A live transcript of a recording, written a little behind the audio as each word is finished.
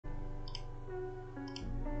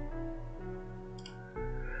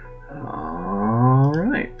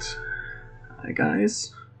Hi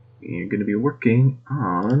guys, we're going to be working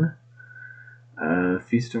on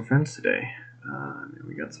Feast of Friends today.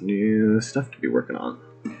 We got some new stuff to be working on.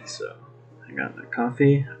 So, I got my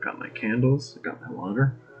coffee, I got my candles, I got my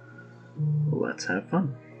water. Let's have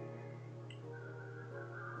fun.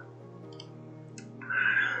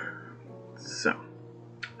 So,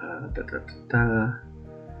 here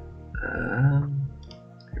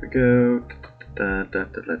we go.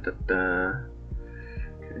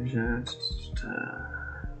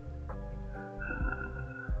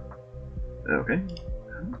 Okay,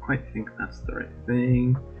 I don't quite think that's the right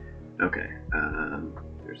thing. Okay,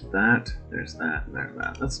 there's that, and there's that.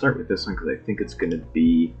 Let's start with this one because I think it's going to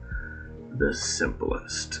be the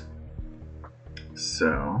simplest.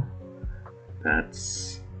 So,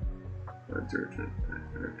 that's...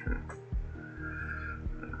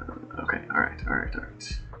 okay, alright.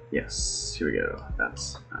 Yes, here we go.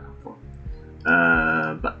 That's not helpful.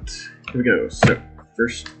 But here we go. So,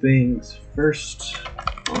 first things first,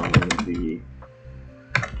 on the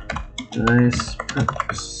dice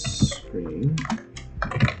prep screen,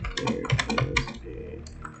 there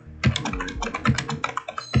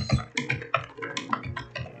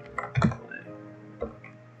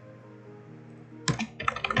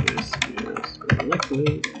is this is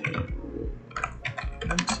likely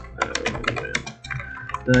when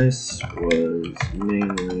dice was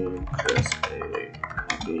mainly just a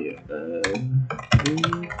copy of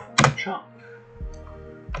the Chop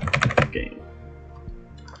game.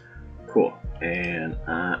 Cool, and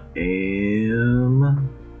I am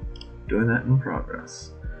doing that in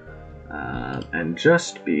progress. And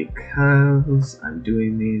just because I'm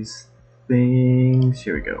doing these things,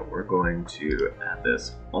 here we go. We're going to add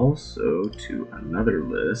this also to another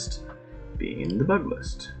list, being the bug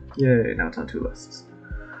list. Yay, now it's on 2 lists.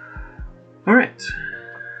 Alright.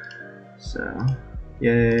 So,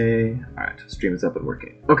 yay. Alright, stream is up and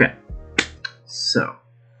working. Okay. So,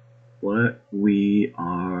 what we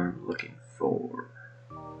are looking for.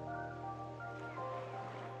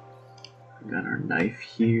 We got our knife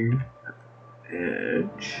here at the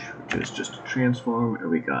edge, which is just a transform, and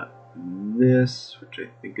we got this, which I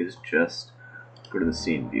think is just go to the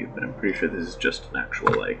scene view, but I'm pretty sure this is just an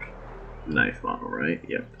actual like knife model, right?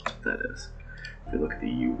 Yep, that's what that is. If you look at the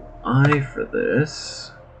UI for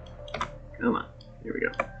this, come on, here we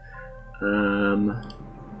go.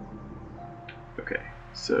 Okay,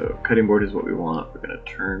 so cutting board is what we want. We're gonna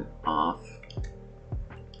turn off.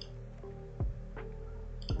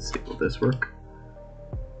 Let's see, will this work?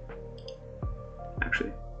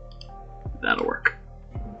 Actually, that'll work.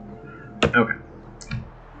 Okay.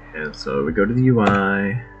 And so we go to the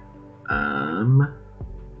UI.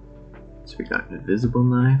 So we got invisible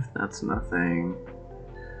knife, that's nothing.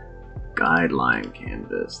 Guideline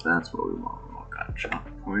canvas, that's what we want. We got chop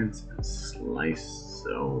points and slice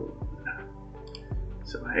zone.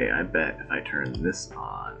 So hey, I bet if I turn this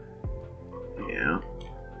on, yeah.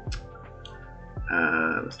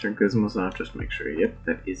 Let's turn Gizmos off just to make sure. Yep,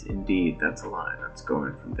 that is indeed, that's a line. That's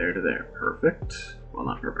going from there to there. Perfect. Well,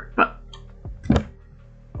 not perfect, but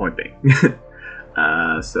point being.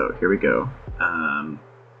 So here we go.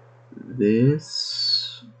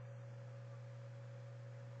 This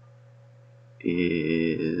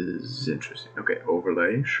is interesting. Okay,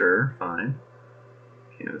 overlay, sure, fine.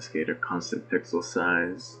 Canvascator, constant pixel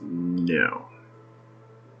size, no.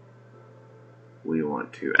 We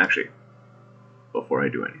want to, actually, before I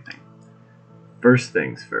do anything, first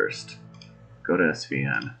things first, go to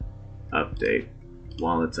SVN, update.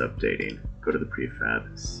 While it's updating, go to the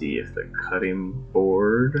prefab, see if the cutting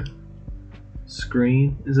board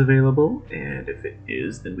screen is available, and if it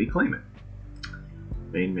is, then we claim it.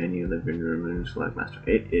 Main menu, living room, select master.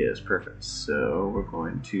 It is perfect. So we're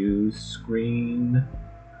going to screen.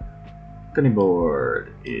 Cutting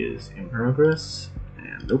board is in progress,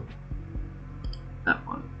 and nope, that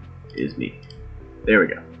one is me. There we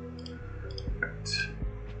go. Right.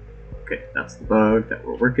 Okay, that's the bug that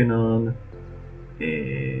we're working on.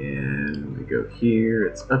 And we go here,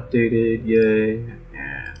 it's updated, yay.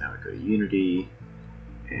 And now we go to Unity,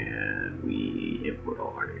 and we import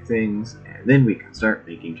all our new things, and then we can start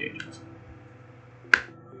making changes.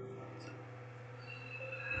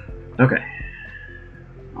 Okay.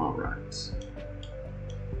 Alright.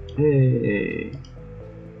 Hey.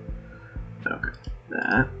 Okay,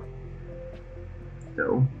 that.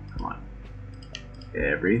 No, come on.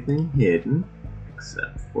 Everything hidden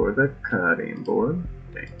except for the cutting board.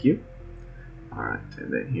 Thank you. Alright,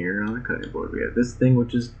 and then here on the cutting board we have this thing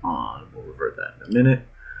which is on. We'll revert that in a minute.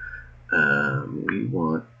 We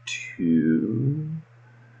want to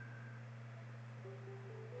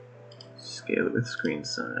scale it with screen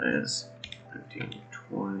size. 15,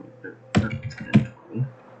 20, not 10, 20,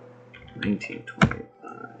 19, 25,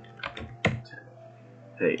 10.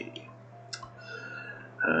 Hey.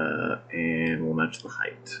 And we'll match the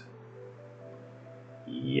height.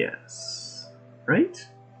 Yes. Right?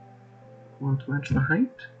 Want to match the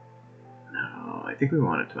height? No, I think we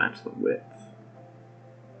want it to match the width.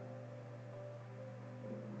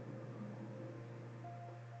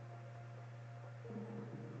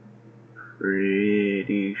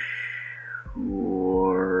 Pretty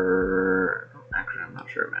sure. Actually, I'm not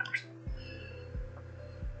sure it matters.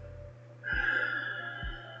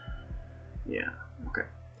 Yeah, okay.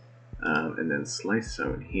 And then slice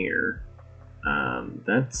zone here.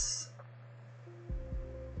 That's.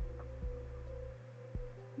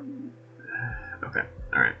 Okay,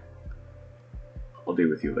 alright. I'll deal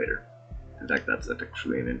with you later. In fact, that's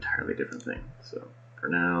actually an entirely different thing. So, for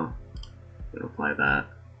now, we'll apply that,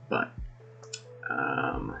 but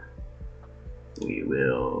we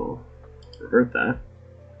will revert that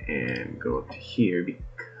and go up to here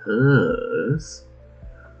because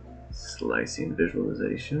slicing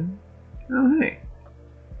visualization. Oh, hey.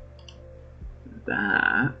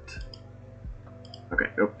 That. Okay,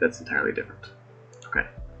 nope, that's entirely different. Okay.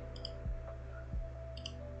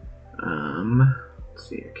 Let's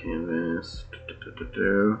see your canvas.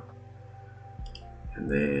 And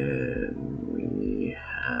then we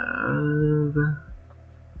have.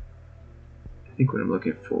 I think what I'm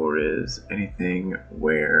looking for is anything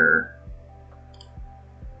where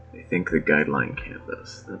I think the guideline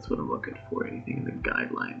canvas. That's what I'm looking for. Anything in the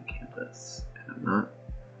guideline canvas. And I'm not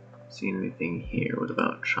seeing anything here. What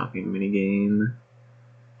about shopping minigame?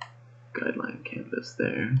 Guideline canvas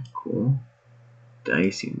there. Cool.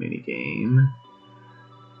 Dicing minigame.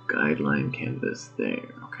 Guideline canvas there.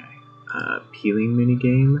 Okay. Peeling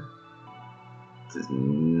minigame does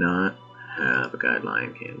not have a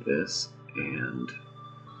guideline canvas. And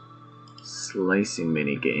slicing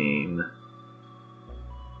minigame.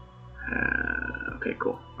 Okay,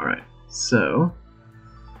 cool. Alright. So,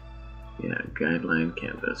 yeah, guideline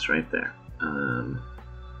canvas right there. I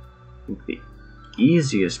think the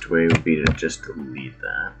easiest way would be to just delete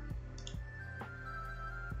that.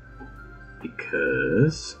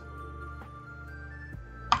 Because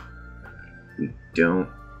we don't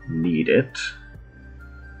need it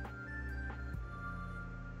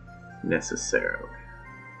necessarily.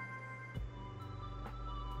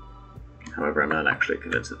 However, I'm not actually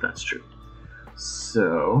convinced that that's true.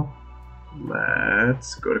 So,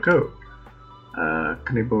 let's go to code.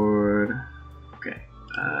 Cutting board. Okay.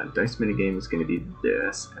 Dice minigame is going to be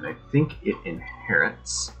this, and I think it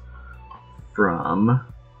inherits from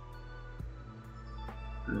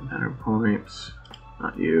matter points.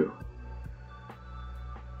 Not you.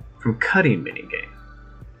 From cutting minigame.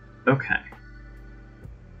 Okay.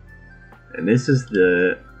 And this is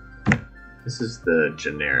the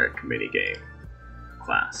generic minigame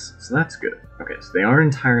class. So that's good. Okay, so they are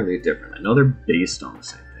entirely different. I know they're based on the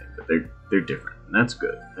same thing, but they're different. And that's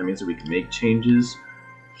good. That means that we can make changes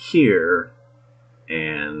here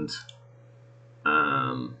and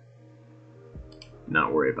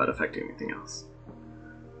not worry about affecting anything else.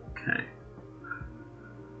 Okay.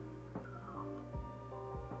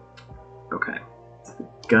 Okay. So the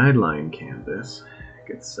guideline canvas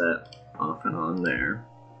gets set off and on there.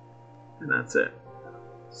 And that's it.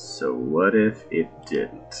 So what if it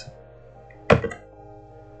didn't?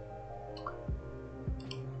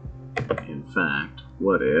 In fact,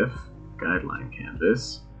 what if guideline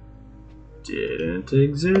canvas didn't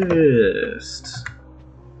exist?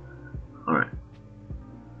 Alright.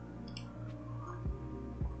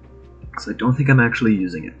 So I don't think I'm actually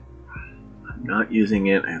using it. I'm not using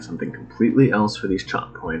it. I have something completely else for these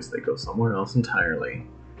chop points that go somewhere else entirely.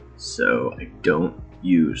 So I don't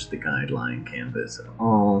use the guideline canvas at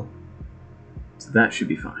all. So that should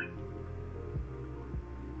be fine.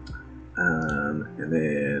 And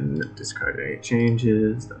then discard any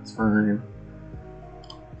changes, that's fine.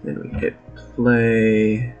 Then we hit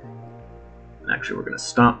play. And actually we're going to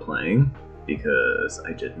stop playing because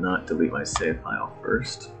I did not delete my save file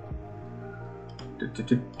first. Thank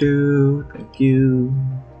you.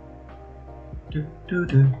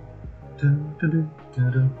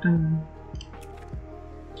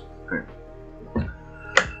 Okay.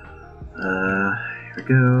 Here we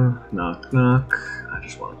go. Knock, knock. I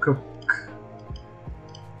just want to cook.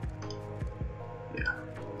 Yeah.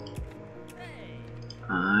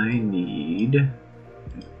 I need an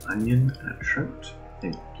onion and a trout.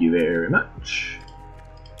 Thank you very much.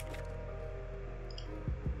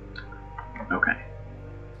 Okay.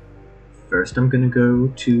 First, I'm gonna go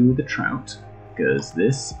to the trout because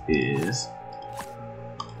this is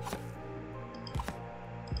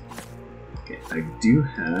I do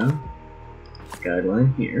have a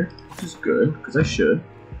guideline here, which is good, because I should.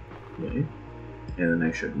 Okay. And then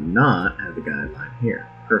I should not have the guideline here.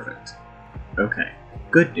 Perfect. Okay.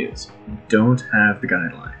 Good news. Don't have the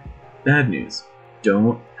guideline. Bad news.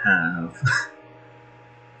 Don't have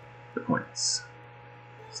the points.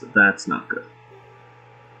 So that's not good.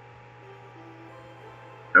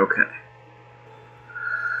 Okay.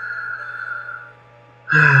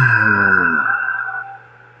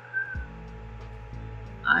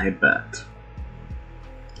 I bet.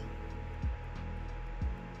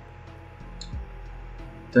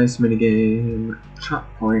 Dice minigame, chop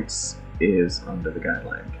points is under the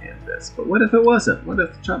guideline canvas. But what if it wasn't? What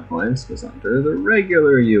if chop points was under the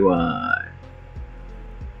regular UI?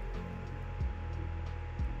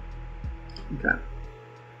 Okay.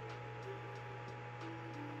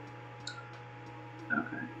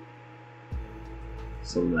 Okay.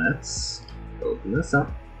 So let's open this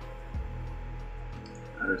up.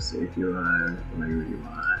 Outer safe UI, regular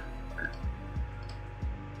UI.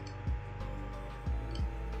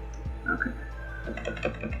 Okay.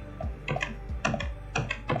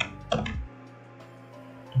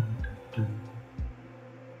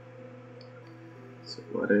 So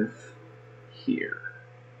what if here?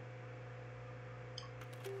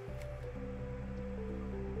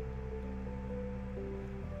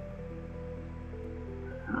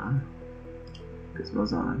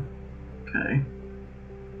 Gizmo's on. Okay.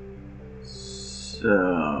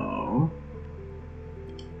 So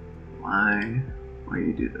why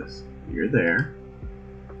you do this? You're there.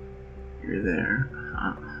 You're there.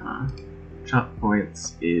 Chop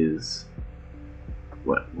points is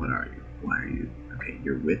what are you? Why are you okay,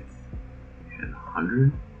 your width and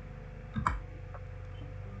 100?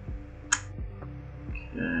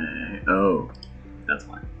 Okay. Oh, that's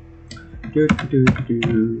fine.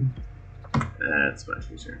 That's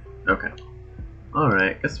much easier. Okay.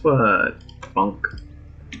 Alright, guess what? Bunk.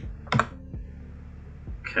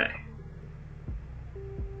 Okay.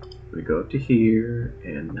 We go up to here,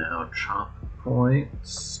 and now chop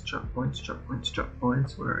points. Chop points, chop points, chop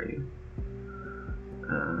points. Where are you?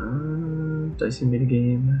 Dicey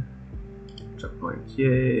minigame. Chop points,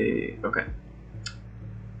 yay. Okay.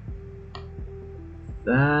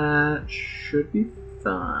 That should be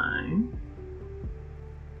fine.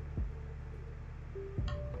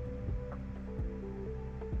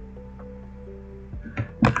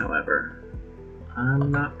 However,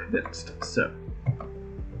 I'm not convinced, so.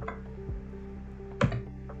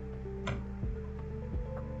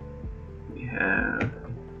 We have,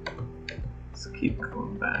 let's keep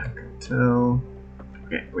going back until,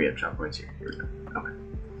 okay, we have chop points here, we go, okay.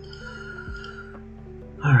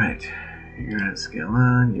 Alright, you're at scale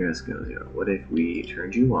 1, you're at scale 0. What if we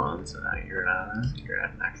turned you on, so now you're at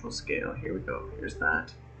an actual scale, here we go, here's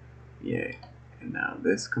that, yay. And now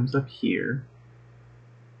this comes up here.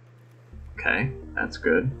 Okay, that's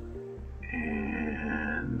good.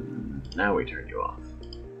 And now we turn you off.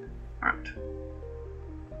 Alright.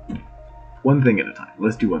 One thing at a time.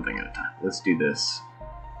 Let's do one thing at a time. Let's do this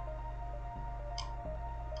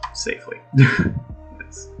safely.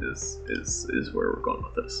 This is where we're going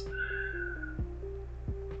with this.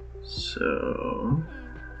 So,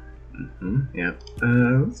 yeah.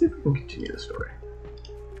 Let's see if we can continue the story.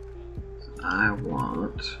 So I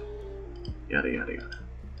want yada yada yada.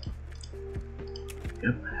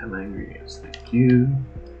 Yep, headline ingredients, thank you.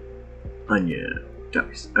 Onion,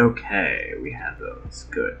 dice. Okay, we have those.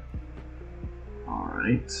 Good.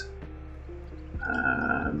 Alright.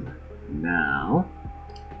 Now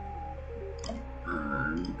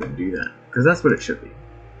I'm gonna do that. Because that's what it should be.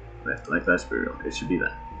 Like that's real. It should be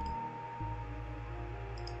that.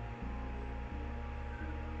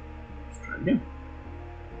 Let's try it again.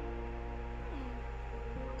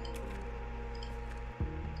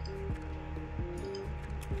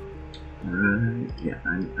 Alright, yeah,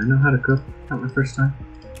 I know how to cook. Not my first time.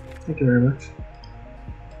 Thank you very much.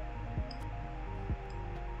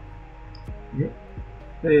 Yep.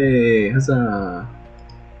 Hey, huzzah!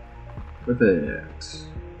 Perfect.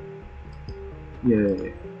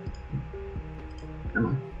 Yay. Come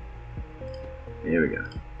on. There we go.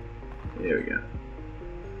 There we go.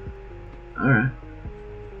 Alright.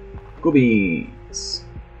 Cool beans.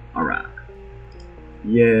 Alright.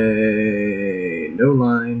 Yay! No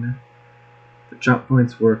line. The chop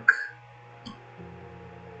points work.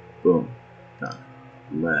 Boom. Done.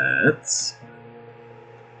 Let's...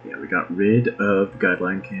 Yeah, we got rid of the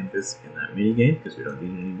guideline canvas in that minigame because we don't need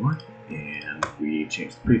it anymore. And we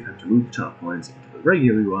changed the prefab to move the chop points into the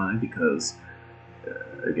regular UI because,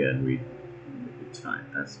 again, it's fine.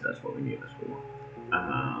 That's what we need. That's what we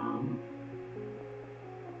want.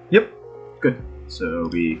 Yep. good. So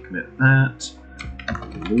we commit that.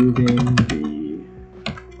 Removing the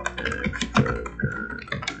extra guard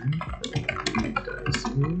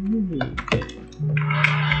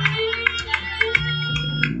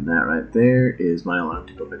and that right there is my alarm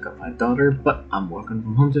to go pick up my daughter, but I'm working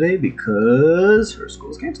from home today because her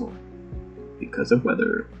school's canceled. Because of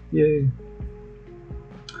weather. Yay.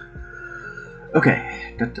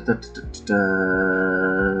 Okay.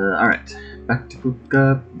 Alright. Back to book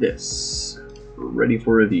up this. Ready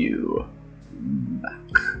for review.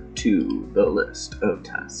 Back to the list of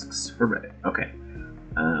tasks. Hooray. Okay.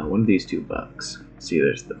 One of these two bugs. See,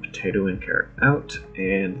 there's the potato and carrot out,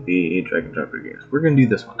 and the drag and drop gears. We're gonna do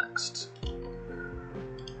this one next.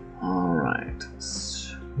 Alright.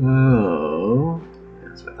 So.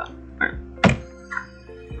 That's what I thought. Alright.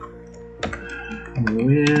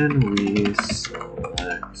 When we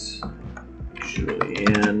select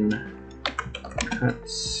Julian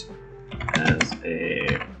cuts as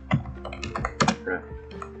a prep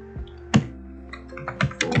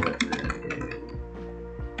for an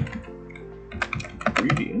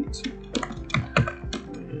ingredient,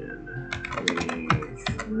 when we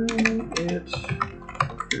throw it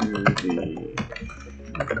through the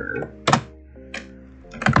sugar,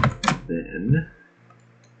 then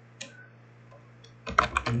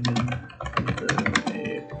a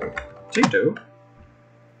potato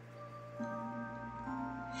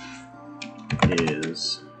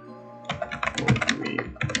is what we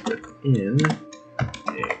put in, a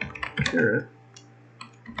carrot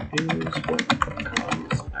is what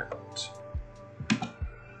comes out.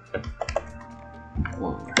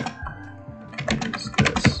 Or is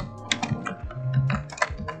this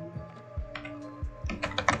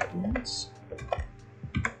yes.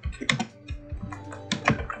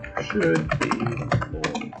 Should be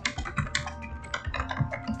known.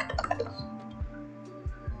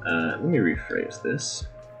 Let me rephrase this.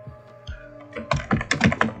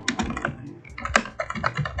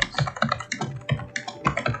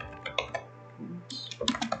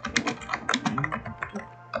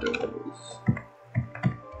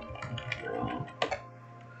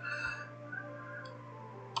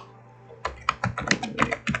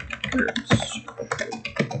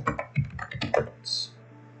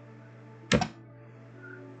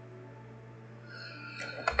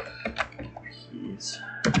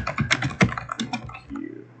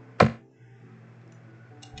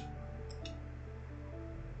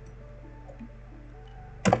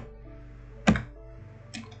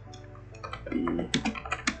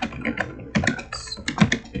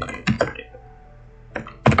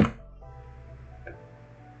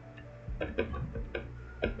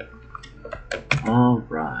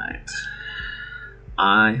 Alright.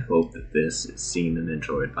 I hope that this is seen and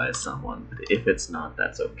enjoyed by someone, but if it's not,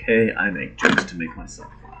 that's okay. I make jokes to make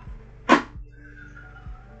myself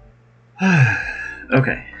laugh.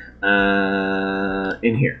 Okay.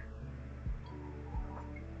 In here.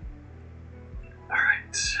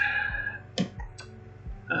 Alright.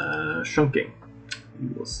 Shunking. You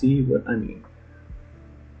will see what I mean.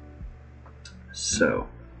 So.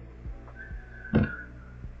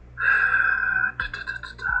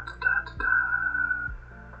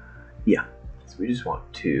 Yeah, so we just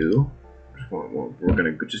want to, we're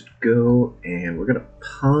gonna just go and we're gonna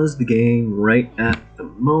pause the game right at the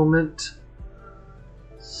moment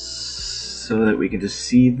so that we can just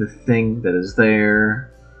see the thing that is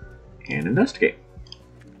there and investigate.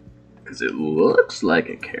 Because it looks like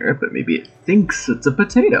a carrot, but maybe it thinks it's a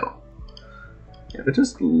potato. If it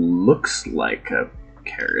just looks like a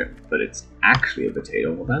carrot, but it's actually a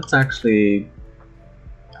potato, well, that's actually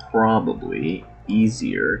probably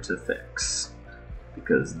easier to fix,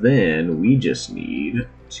 because then we just need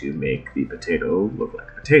to make the potato look like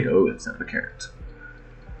a potato instead of a carrot.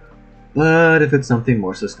 But if it's something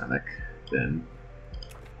more systemic, then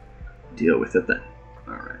deal with it then.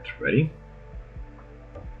 Alright, ready?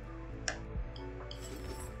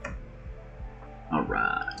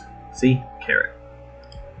 Alright, see? Carrot.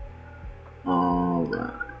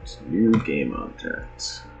 Alright, new game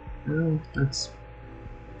object. Well, that's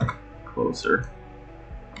closer.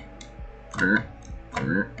 Alright,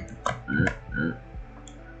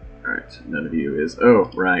 none of you is. Oh,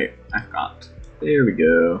 right, I forgot. There we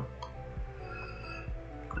go.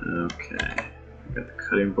 Okay, we got the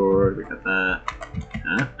cutting board, we got that.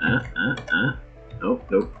 Oh,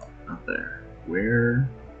 nope, not there. Where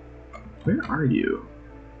are you?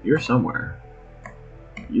 You're somewhere.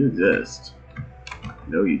 You exist.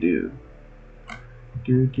 No, you do.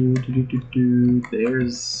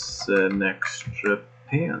 There's an extra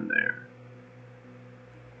pan there.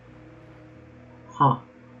 Huh.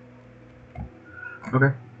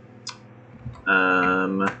 Okay.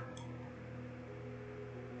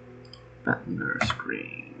 Battler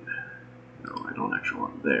screen. No, I don't actually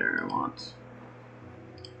want there. I want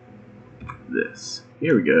this.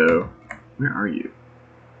 Here we go. Where are you?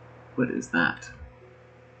 What is that?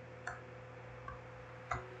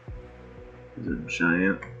 Is it a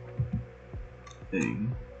giant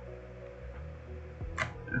thing?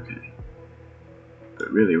 Okay.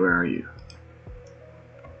 But really, where are you?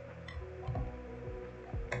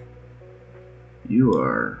 You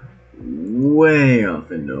are way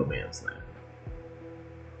off in no man's land.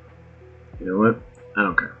 You know what? I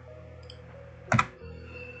don't care.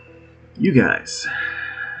 You guys.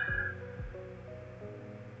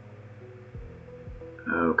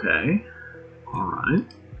 Okay.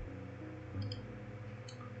 Alright.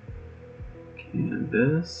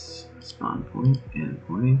 Canvas, spawn point,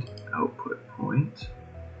 endpoint, output point.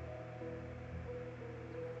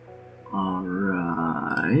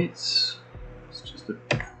 Alright. It's just a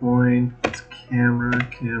point. It's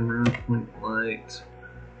camera, point light.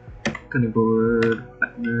 Cutting board,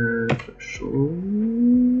 partner,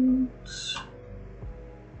 threshold.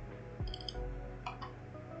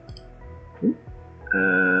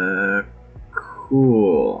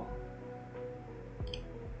 Cool.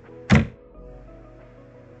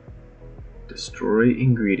 Destroy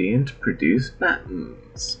ingredient, produce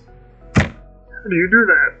buttons. How do you do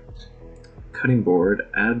that? Cutting board,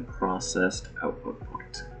 add processed output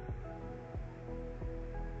point.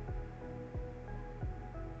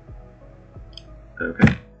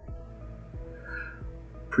 Okay.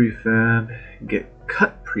 Prefab, get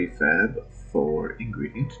cut prefab for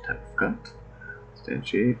ingredient type of cut.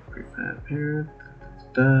 Instantiate prefab parent.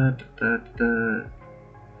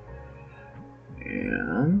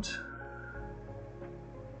 And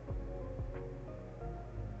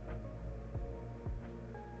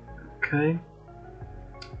okay.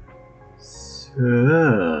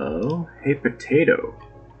 So, hey potato.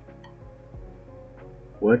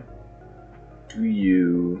 What do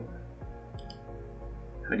you...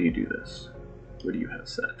 How do you do this? What do you have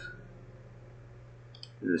set?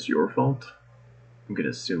 Is this your fault? I'm gonna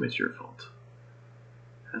assume it's your fault.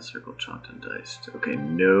 Has circle chopped and diced. Okay,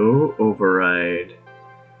 no override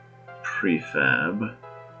prefab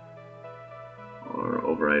or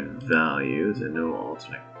override values and no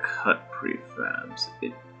alternate cut prefabs.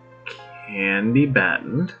 It can be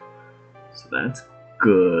battened, so that's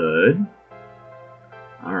good.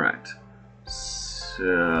 Alright, so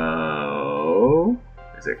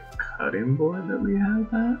is it cutting board that we have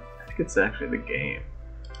that? I think it's actually the game.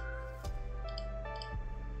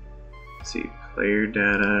 Let's see, player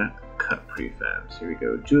data, cut prefabs. Here we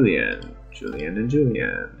go, Julian, and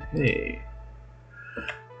Julian. Hey.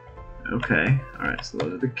 Okay, alright, so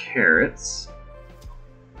those are the carrots.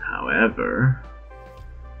 However,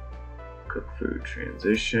 cook food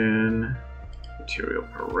transition, material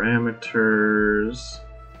parameters.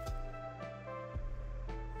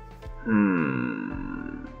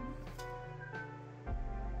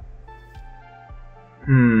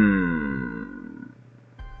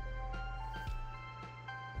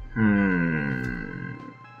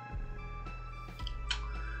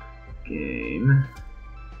 Game.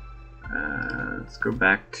 Let's go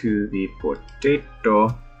back to the potato.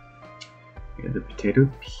 Get the potato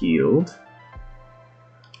peeled.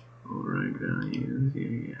 Override values.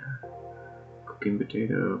 Yeah. Cooking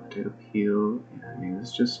potato peeled. Yeah, I mean,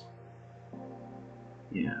 it's just.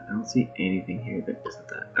 Yeah, I don't see anything here that isn't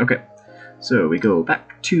that. Okay, so we go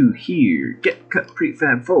back to here. Get cut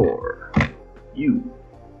prefab 4. You.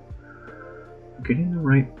 Getting the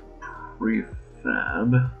right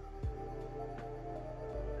prefab.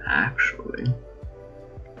 Actually,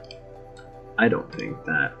 I don't think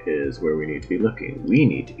that is where we need to be looking. We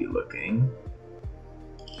need to be looking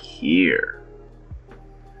here.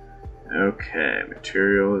 Okay,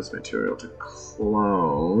 material is material to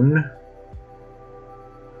clone.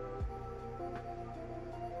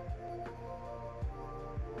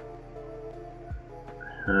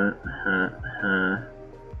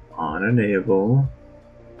 On enable.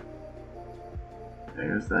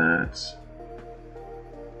 There's that.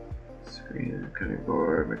 Screen cutting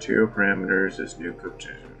board. Material parameters is new cooked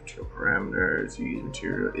material parameters. Use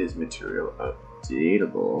material is material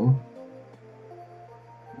updatable.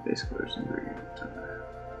 Basically, there's ingredient.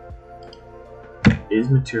 Is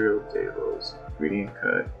material updatable? Is ingredient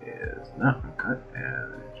cut is not cut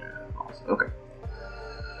and also okay.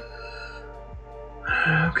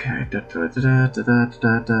 Okay. So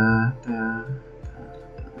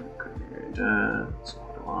what do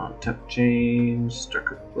I want? Temp change,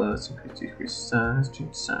 structure plus, increase, decrease size,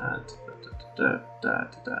 change size.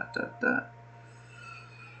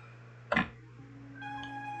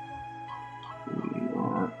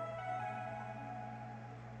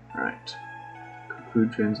 Alright.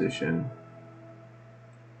 Conclude transition.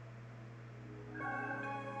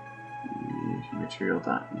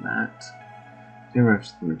 Material.mat.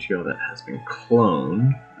 Reference the material that has been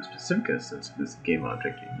cloned. The specific instance of this game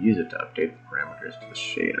object, you use it to update the parameters to the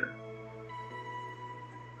shader.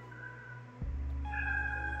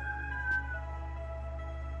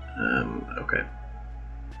 Okay.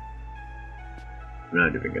 I'm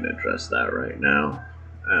not even going to address that right now.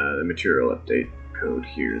 The material update code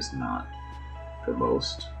here is not the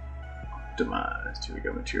most optimized. Here we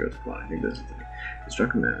go, material supply. I think this is the thing.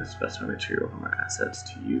 Construct command is specify material from our assets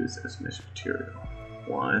to use as mesh material.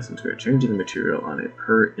 Why? Since we are changing the material on a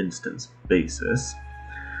per instance basis,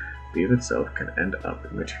 Weave itself can end up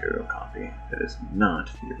with a material copy that is not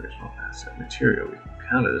the original asset material. We can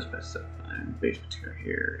count it as specifying base material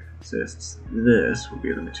here exists. This will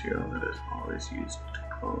be the material that is always used to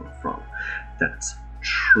clone from. That's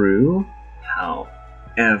true.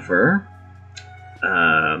 However,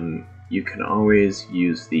 you can always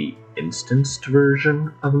use the instanced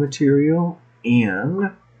version of a material,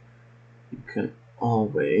 and you can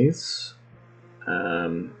always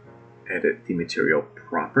edit the material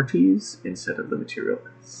properties instead of the material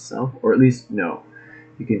itself, or at least no,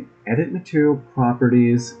 you can edit material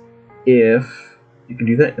properties if you can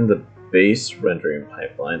do that in the base rendering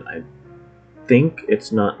pipeline. I think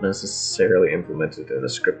it's not necessarily implemented in the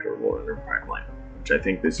script or rendering pipeline, which I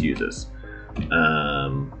think this uses.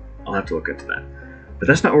 I'll have to look into that, but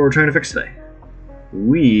that's not what we're trying to fix today.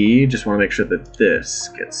 We just want to make sure that this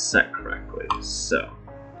gets set correctly. So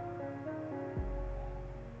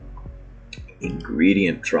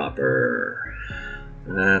ingredient dropper.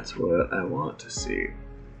 That's what I want to see.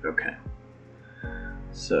 Okay.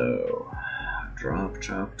 So drop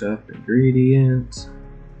chopped up ingredient.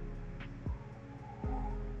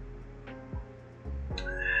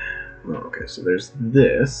 Oh, okay, so there's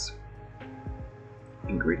this.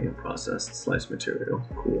 Ingredient process, slice material.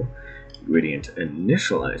 Cool. Ingredient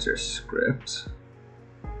initializer script.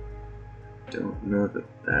 Don't know that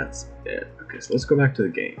that's it. Okay, so let's go back to the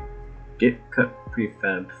game. Get cut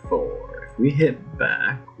prefab 4. If we hit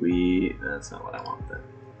back, that's not what I want then.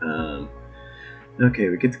 Okay,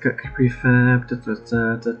 we get the cut prefab.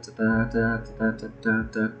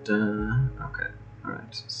 Okay,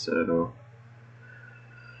 alright, so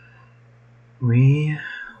we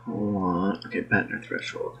want, okay, battner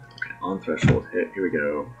threshold. Okay, on threshold hit, here we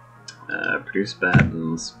go. Produce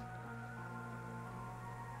battens.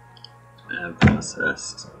 Add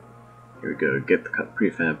processed. Here we go, get the cut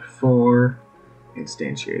prefab 4,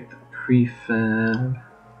 instantiate the prefab.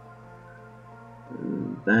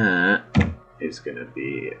 That is going to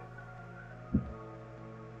be,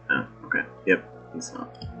 oh, okay, yep, it's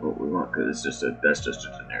not what we want because that's just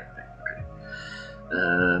a generic thing.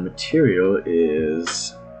 Okay, material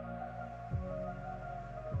is,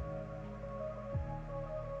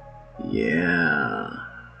 yeah.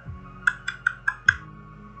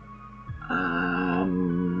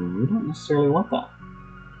 We don't necessarily want that.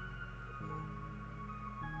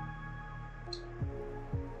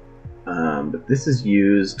 But this is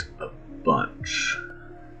used a bunch.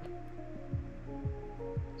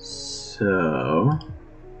 So,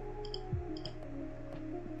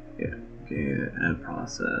 yeah, get add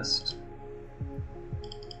processed.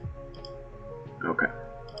 Okay.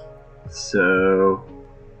 So,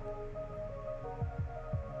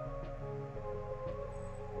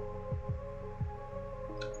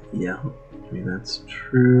 yeah, I mean that's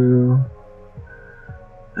true.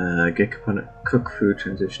 Get component cook food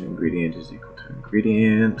transition ingredient is equal to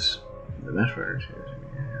ingredient. The mesh writer.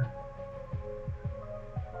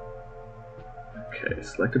 Okay,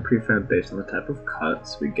 select a prefab based on the type of cut,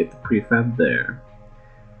 so we get the prefab there.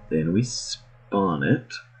 Then we spawn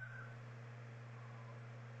it.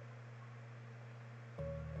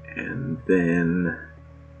 And then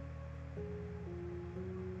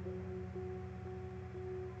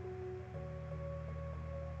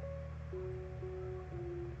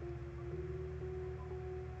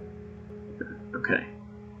okay.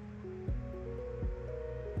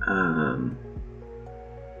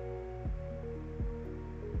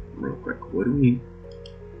 Real quick, what do we?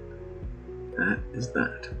 That is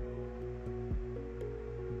that.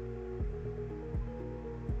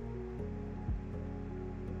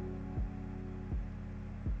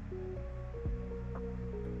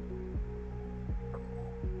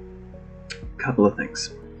 Couple of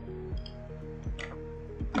things.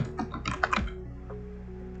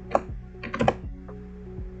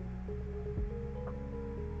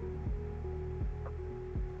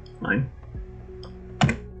 Fine.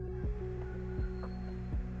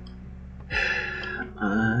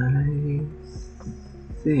 I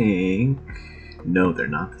think... No, they're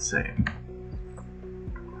not the same.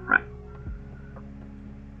 Right.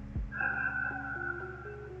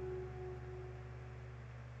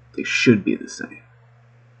 They should be the same.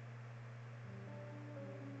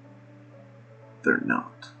 They're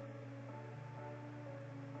not.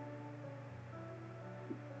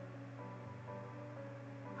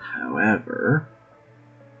 However,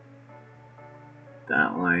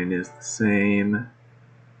 that line is the same.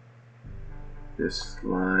 This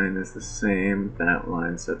line is the same. That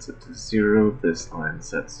line sets it to 0. This line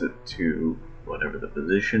sets it to whatever the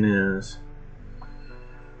position is.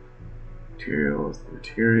 Material is the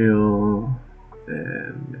material.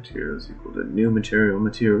 Then material is equal to new material.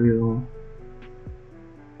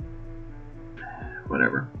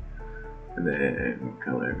 Whatever. And then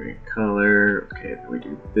color. Okay, then we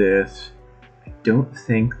do this. I don't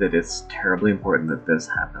think that it's terribly important that this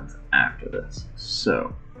happens after this.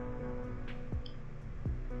 So,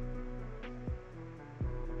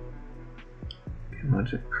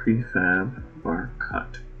 logic prefab bar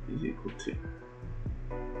cut is equal to.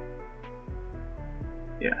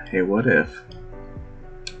 Yeah, hey, what if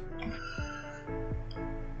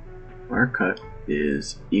bar cut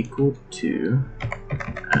is equal to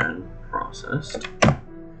and processed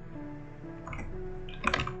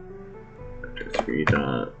vector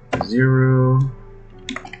 3.0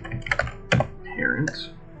 parent.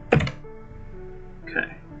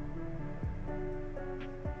 Okay.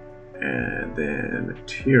 And then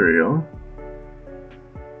material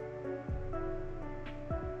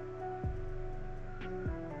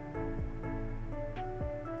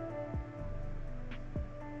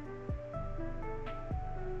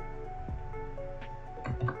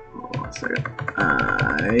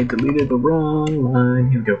I deleted the wrong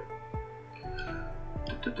line. Here we go.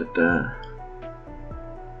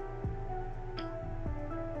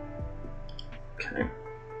 Okay.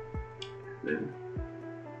 Then.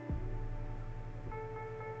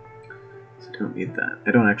 So I don't need that.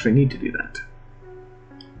 I don't actually need to do that.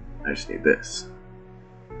 I just need this.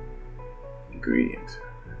 Ingredient.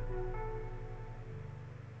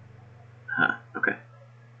 Huh, okay.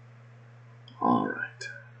 Alright.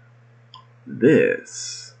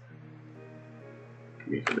 This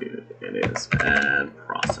can be deleted. It is and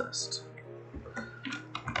processed.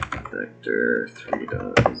 Vector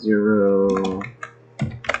 3.0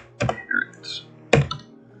 parent.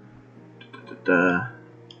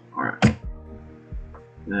 Alright.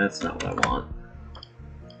 That's not what I want.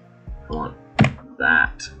 I want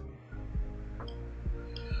that.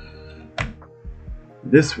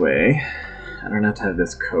 This way, I don't have to have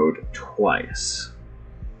this code twice.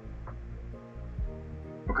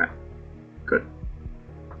 Okay, good.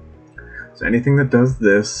 So anything that does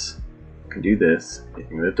this can do this.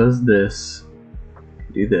 Anything that does this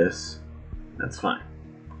can do this. That's fine.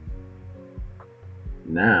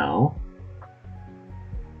 Now,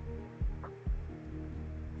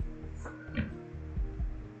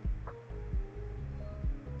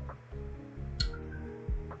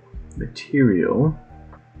 material.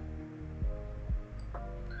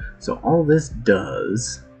 So all this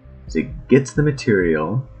does is it gets the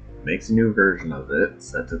material, makes a new version of it,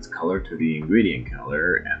 sets its color to the ingredient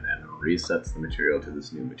color, and then resets the material to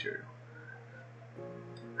this new material.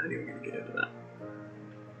 I'm not even going to get into that.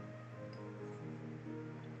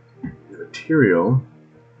 The material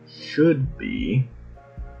should be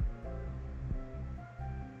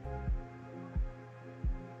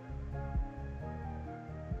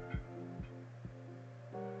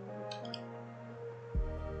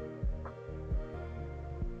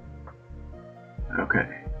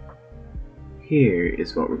okay. Here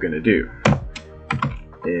is what we're going to do.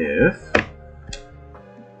 If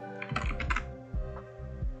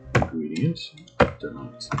ingredient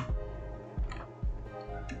dot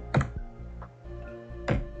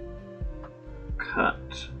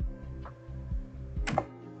cut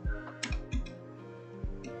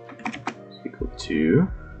is equal to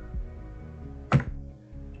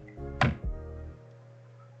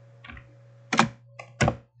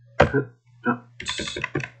cut dot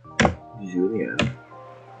Julian,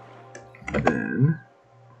 then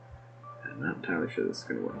I'm not entirely sure this is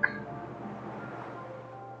going to work.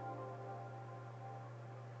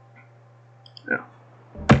 No.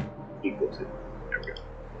 Equal to. There we go.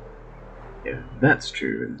 If that's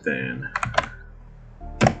true, then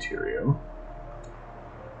material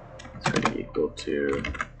is going to be equal to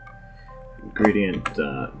ingredient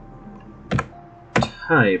dot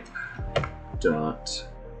type dot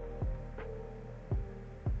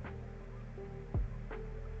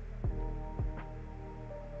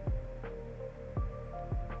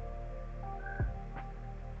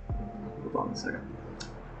hold on a second.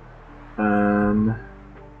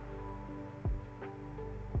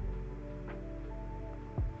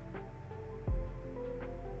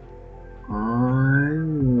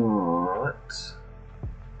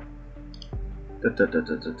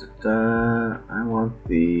 I want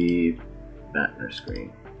the Batner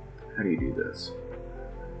screen. How do you do this?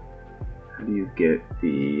 How do you get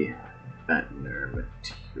the Batner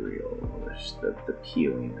material, the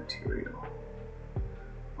peeling material?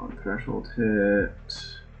 On threshold hit.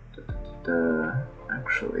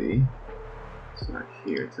 Actually, it's not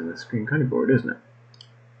here. It's in the screen cutting board, isn't it?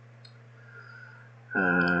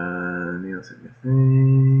 Neil said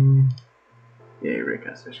thing. Yay,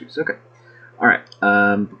 raycast issues. Okay. Alright.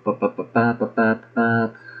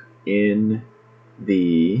 In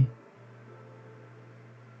the...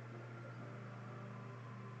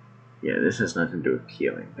 Yeah, this has nothing to do with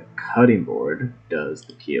peeling. The cutting board does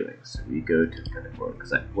the peeling. So we go to the cutting board.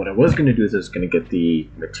 Because what I was going to do is I was going to get the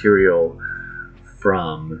material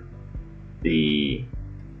from the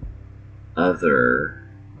other...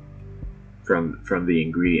 From the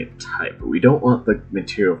ingredient type. But we don't want the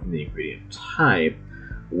material from the ingredient type.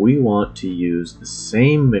 We want to use the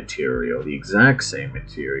same material, the exact same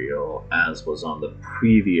material as was on the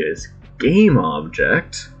previous game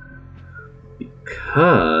object,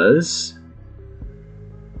 because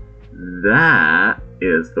that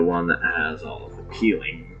is the one that has all of the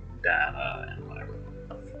peeling data and whatever.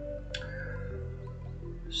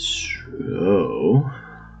 So,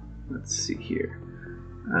 let's see here.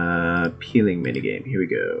 Peeling minigame, here we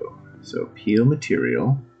go. So, peel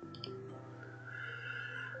material.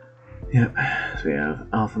 Yep, so we have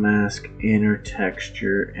alpha mask, inner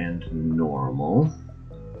texture, and normal.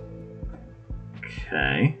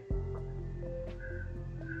 Okay.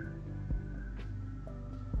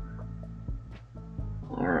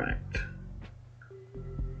 Alright.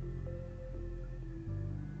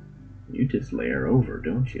 You just layer over,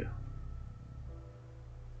 don't you?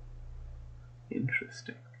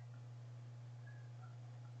 Interesting.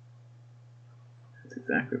 That's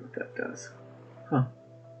exactly what that does. Huh.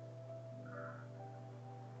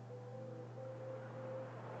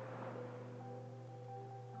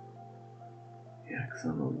 Yeah, because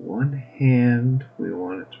on the one hand, we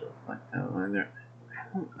want it to reflect that line there.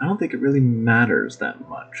 I don't think it really matters that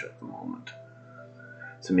much at the moment.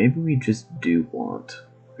 So maybe we just do want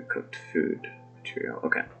the cooked food material.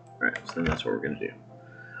 Okay, alright, so then that's what we're going to do.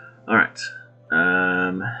 Alright,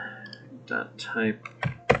 dot type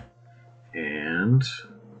and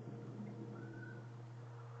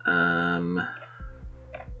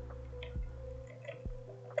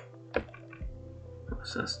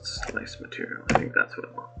processed slice material. I think that's what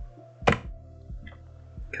I want.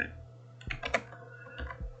 Okay.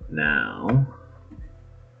 Now,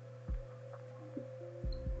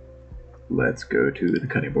 let's go to the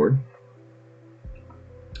cutting board.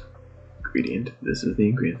 Ingredient. This is the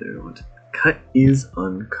ingredient that we want. Cut is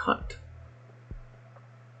uncut.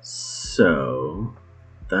 So,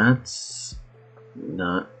 that's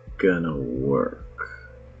not gonna work.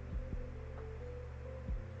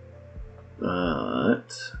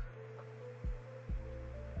 But,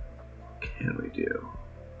 what can we do?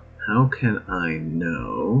 How can I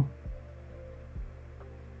know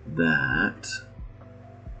that...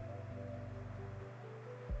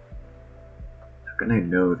 How can I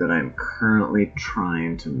know that I'm currently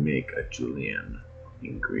trying to make a julienne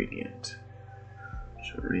ingredient?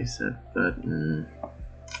 Should reset button.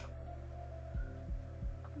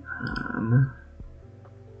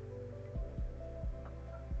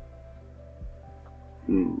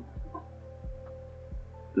 Ooh.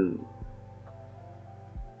 I'm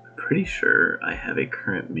pretty sure I have a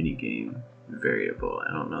current minigame variable.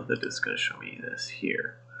 I don't know that it's going to show me this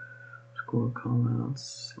here. Score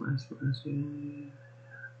callouts, //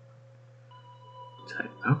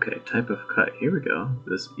 type. Okay, type of cut. Here we go.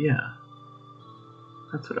 This, yeah.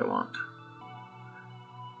 That's what I want.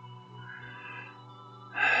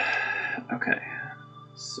 Okay,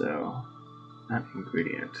 so not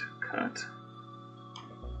ingredient, cut.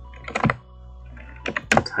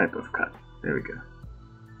 Type of cut. There we go.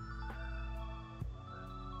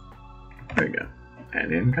 There we go.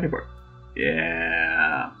 And in cutting board.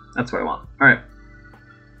 Yeah, that's what I want. All right.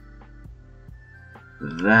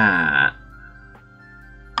 That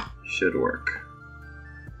should work.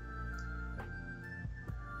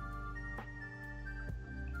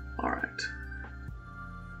 All right.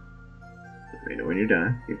 Let me know when you're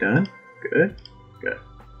done. You done? Good? Good.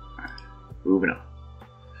 All right. Moving on.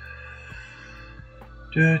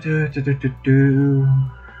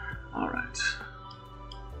 All right.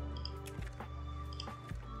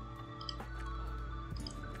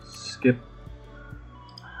 Skip.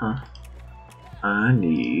 Huh. I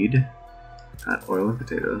need oil and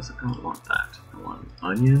potatoes. I don't want that. I want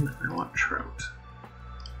onion. I want trout.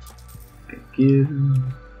 I give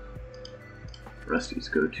Rusty's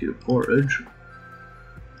go-to porridge.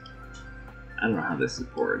 I don't know how this is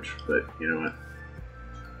porridge, but you know what?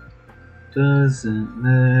 Doesn't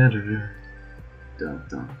matter. Dun,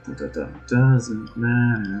 dun, dun, dun, dun. Doesn't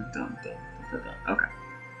matter. Dun, dun, dun, dun, dun. Okay.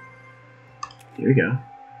 Here we go.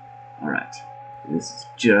 Alright. This is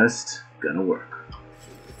just gonna work.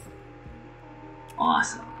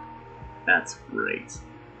 Awesome. That's great.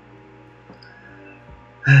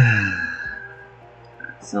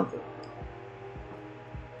 Something.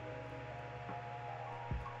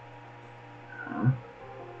 Huh?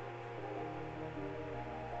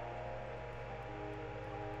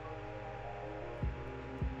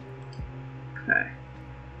 Okay.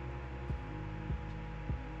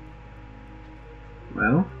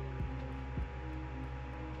 Well,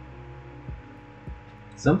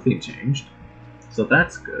 something changed, so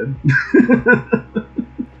that's good.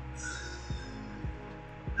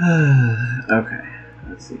 Okay,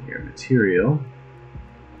 let's see here. Material.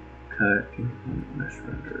 Cut, component, mesh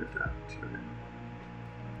render, dot material.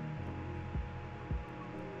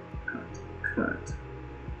 Cut.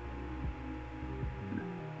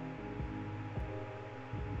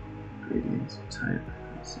 Gradients, type,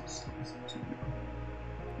 process, material.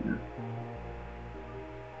 Yeah.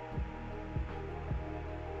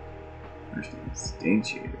 First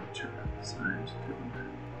instantiated size,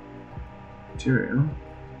 material.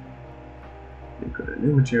 You put a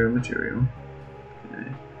new material.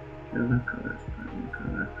 Okay. Material colors, primary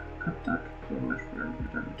color. Cut dot mesh render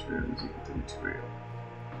dot material is equal to material.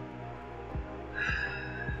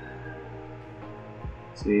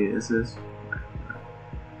 See, this is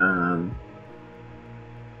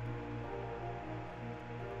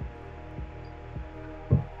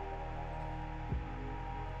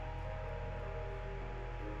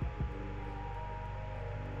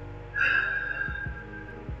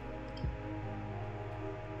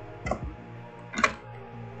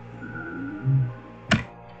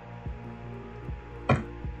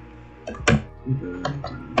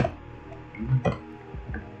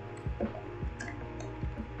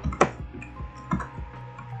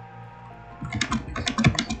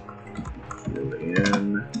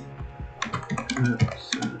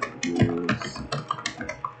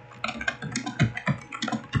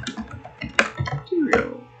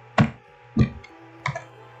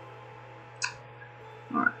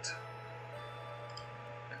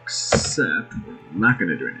except we're not going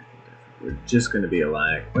to do anything different. We're just going to be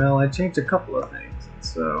like, well, I changed a couple of things,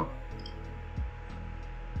 so.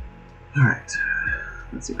 Alright,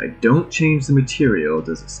 let's see. If I don't change the material,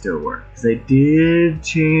 does it still work? Because I did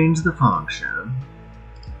change the function.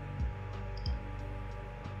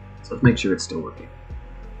 So let's make sure it's still working.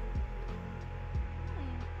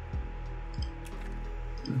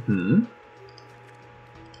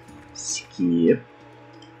 Skip.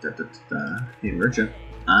 Hey, merchant.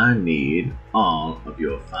 I need all of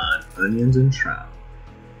your fine onions and trout.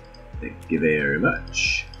 Thank you very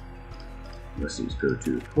much. Let's just go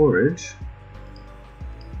to porridge.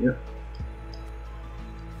 Yep.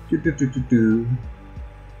 Do.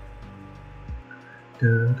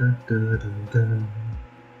 Da.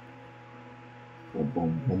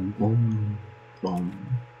 Boom.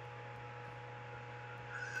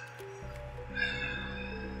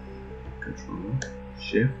 Control,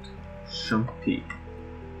 Shift, Shunk P.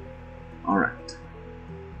 Alright.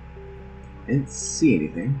 I didn't see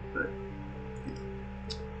anything, but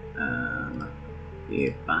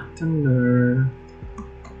a buttoner.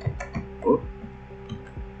 Oh.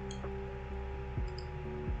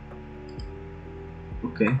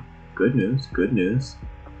 Okay. Good news.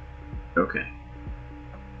 Okay.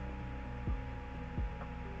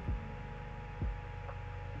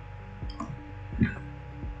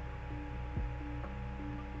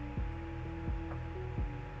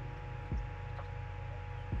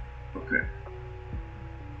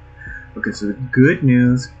 Okay, so the good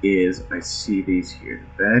news is I see these here.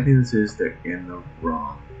 The bad news is they're in the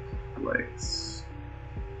wrong place.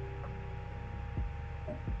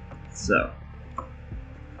 So.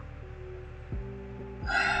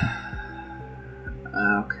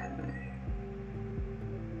 Okay.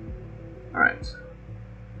 Alright.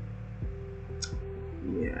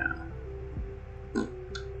 Yeah.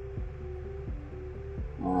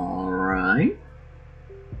 Alright.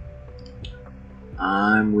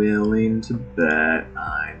 I'm willing to bet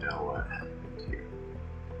I know what happened here.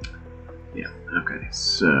 Yeah, okay,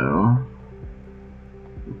 so...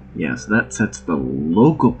 yeah, so that sets the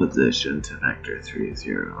local position to vector 3,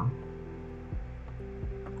 0.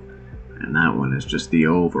 And that one is just the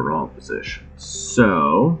overall position.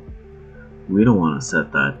 So, we don't want to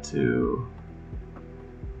set that to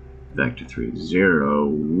vector 3, 0.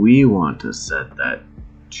 We want to set that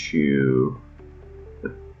to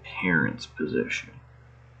parent's position.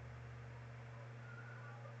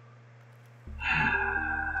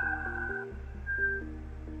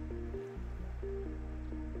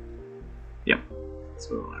 Yep, that's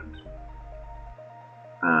what I learned.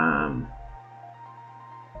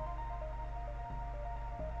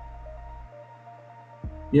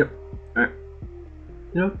 Yep. Alright.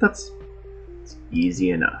 You know, that's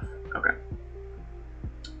easy enough. Okay.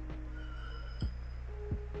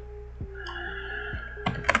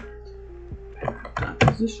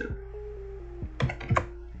 Position.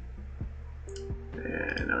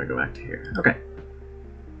 And now we go back to here. Okay.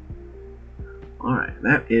 Alright,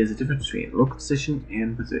 that is the difference between local position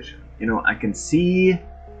and position. You know, I can see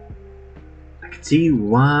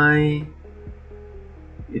why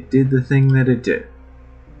it did the thing that it did.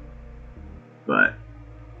 But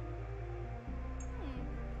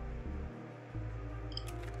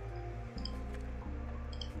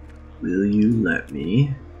will you let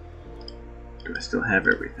me? Do I still have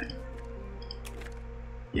everything?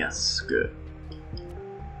 Yes, good.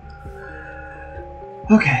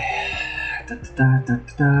 Okay.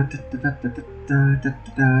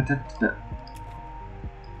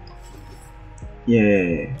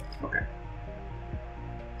 Yay. Okay.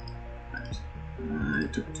 Right.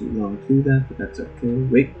 It took too long to do that, but that's okay.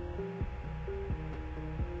 Wait.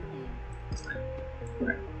 That's fine.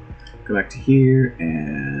 Okay. Go back to here,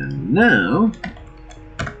 and now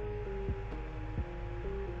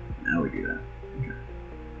we do that. Okay.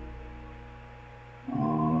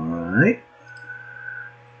 Alright.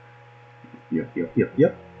 Yep.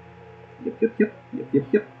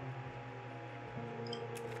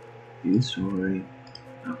 Use story.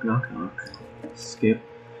 Knock. Skip.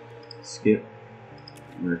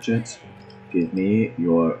 Merchant, give me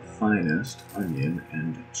your finest onion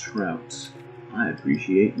and trout. I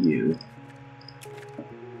appreciate you.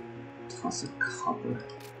 Toss a copper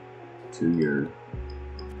to your...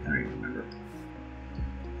 I don't even remember.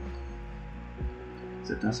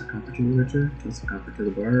 Is it toss a copper to the richer? Toss a copper to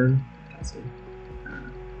the bard? Toss it.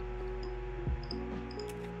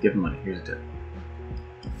 Give him money. Here's a tip.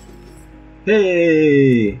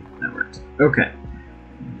 Hey! That worked. Okay.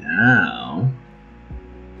 Now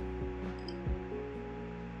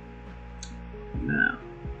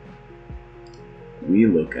we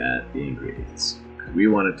look at the ingredients. We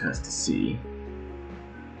want to test to see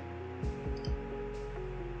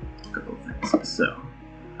a couple of things. So,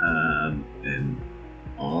 an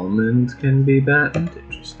almond can be battened.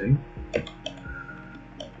 Interesting.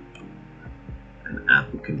 An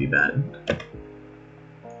apple can be battened. A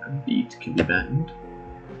beet can be battened.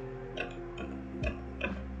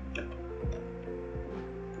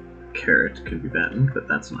 Carrot could be battened, but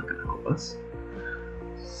that's not going to help us.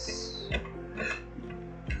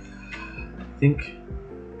 I think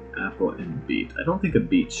apple and beet. I don't think a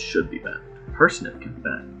beet should be battened. Parsnip can be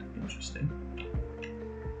battened. Interesting.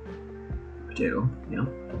 Potato, yeah,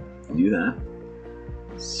 do that.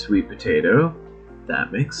 Sweet potato,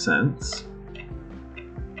 that makes sense.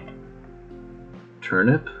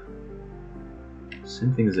 Turnip,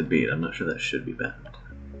 same thing as a beet. I'm not sure that should be battened.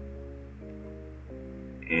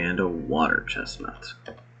 And a water chestnut.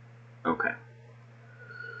 Okay.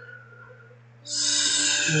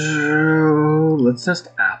 So let's test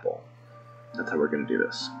apple. That's how we're going to do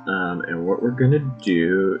this. And what we're going to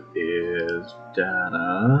do is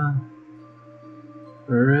data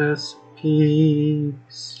recipes.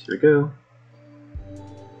 Here we go.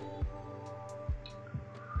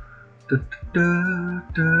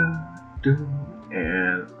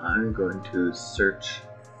 And I'm going to search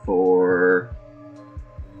for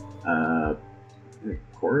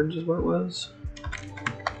porridge is what it was.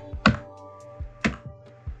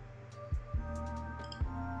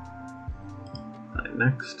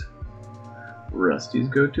 Next, Rusty's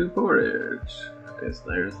go-to porridge. Okay, so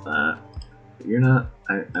there's that. But you're not.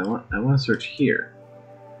 I want to search here.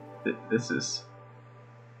 This is.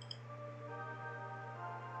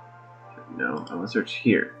 No, I want to search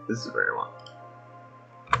here. This is where I want.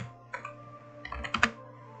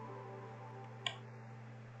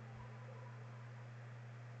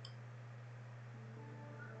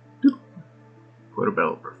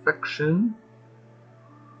 Portobello perfection.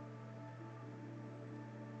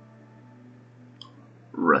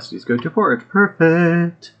 Rusty's go-to porridge.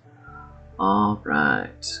 Perfect.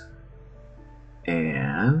 Alright.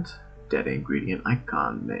 And data ingredient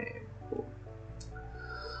icon name. Cool.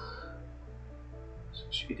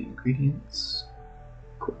 Switch the ingredients.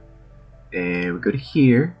 Cool. And we go to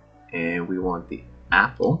here and we want the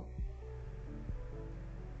apple.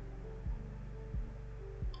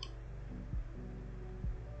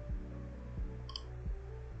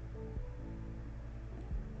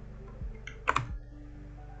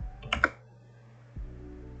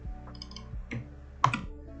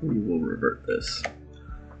 we will revert this.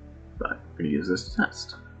 But we're going to use this to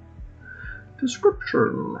test.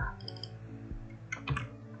 Description.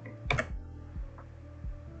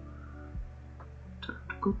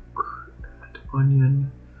 Cook, add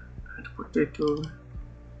onion, add potato.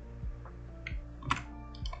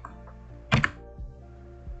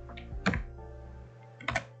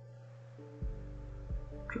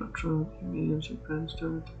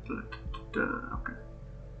 Okay.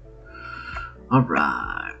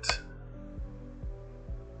 Alright.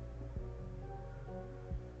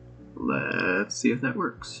 Let's see if that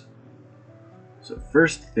works. So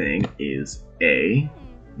first thing is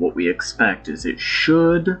what we expect is it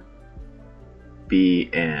should be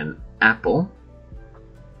an apple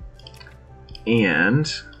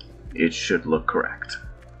and it should look correct.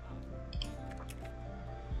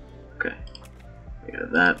 Okay. We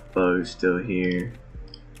got that bug still here.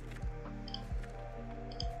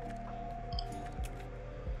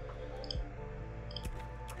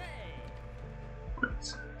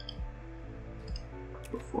 Wait.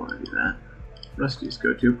 Before I do that, Rusty's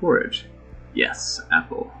go-to porridge. Yes,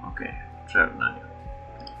 apple. Okay, trout and onion.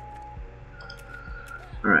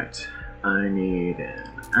 Alright, I need an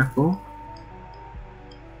apple,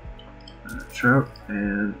 a trout,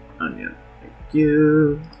 and onion. Thank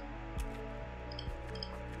you.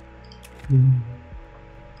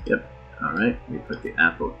 Yep. Alright, we put the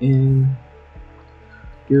apple in.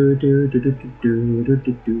 Yeah,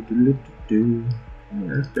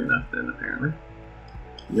 that's good enough then, apparently.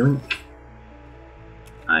 Yoink.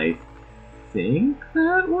 I think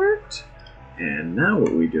that worked. And now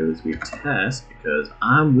what we do is we test, because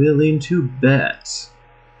I'm willing to bet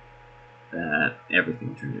that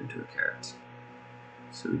everything turned into a carrot.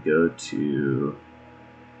 So we go to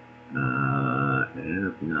it ended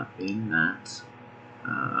up not being that. It's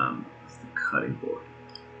the cutting board.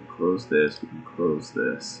 We can close this, we can close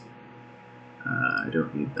this. I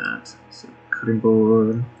don't need that. So cutting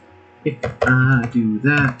board. If I do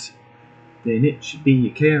that, then it should be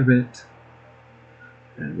a carrot.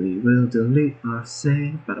 And we will delete our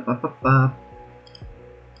save. Ba-da-ba-ba-ba.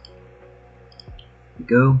 We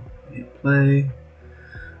go, hit play,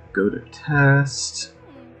 go to test,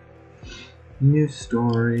 new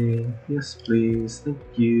story, yes please, thank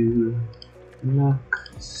you, lock,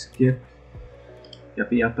 skip,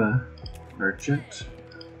 yappa yappa, merchant.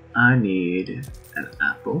 I need an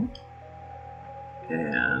apple,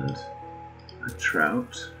 and a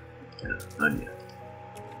trout, and an onion.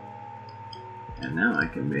 And now I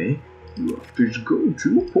can make Rusty's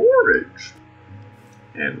go-to porridge.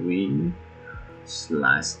 And we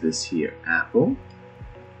slice this here apple.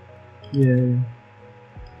 Yay.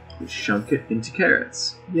 We chunk it into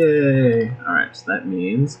carrots. Yay. Alright, so that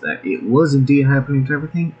means that it was indeed happening to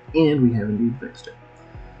everything, and we have indeed fixed it.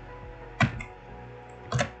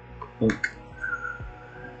 Okay.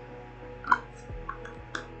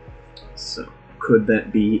 So, could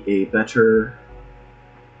that be a better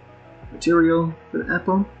material for the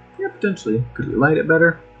apple? Yeah, potentially. Could we light it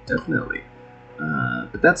better? Definitely.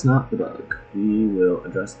 But that's not the bug. We will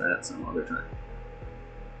address that some other time.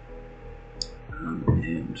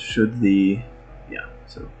 And should the... yeah,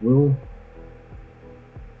 so we'll...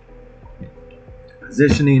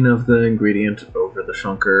 positioning of the ingredient over the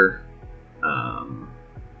shunker.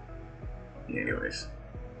 Anyways.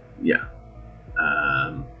 Yeah.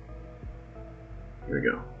 Here we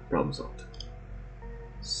go. Problem solved.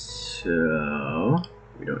 So,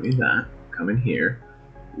 we don't need that. Come in here.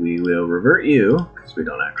 We will revert you, because we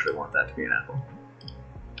don't actually want that to be an apple.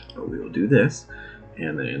 But we will do this,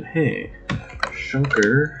 and then, hey,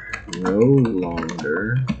 Shunker no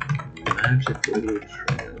longer magically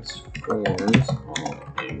transforms all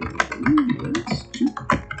ingredients to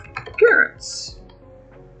carrots.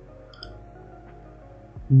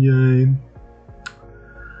 Yay.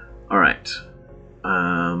 Alright.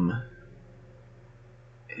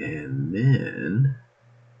 And then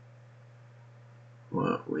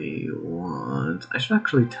what we want, I should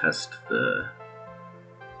actually test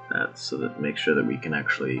that so that make sure that we can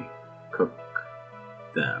actually cook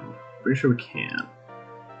them. Pretty sure we can,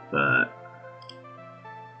 but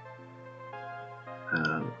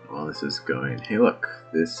while this is going, hey look,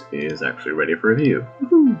 this is actually ready for review.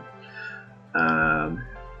 Woohoo!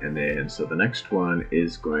 And then so the next one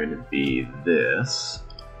is going to be this.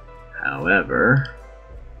 However,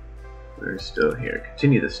 we're still here.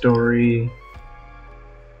 Continue the story.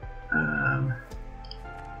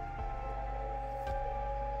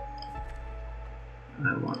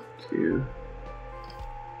 I want to...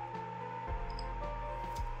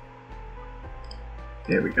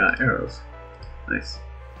 yeah, we got arrows. Nice.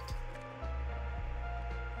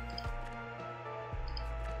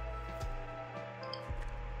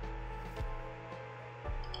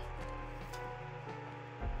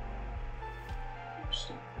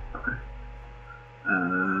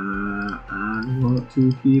 I want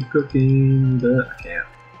to keep cooking, but I can't.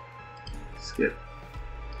 Skip.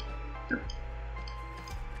 No.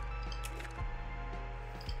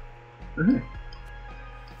 Okay.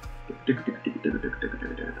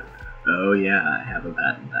 Oh yeah, I have a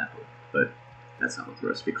patent apple, but that's not what the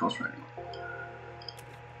recipe calls for anymore.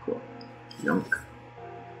 Cool. Yonk.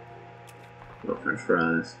 Little French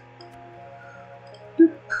fries.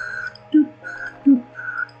 Doop, doop, doop,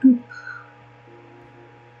 doop.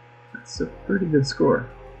 That's a pretty good score.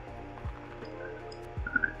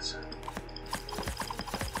 Alright.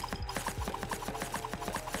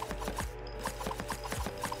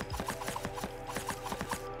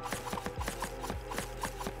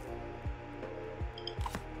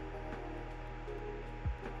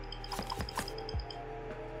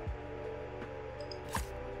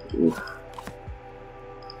 Oof.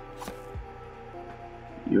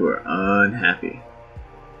 You are unhappy.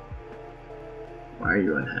 Why are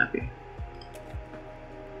you unhappy?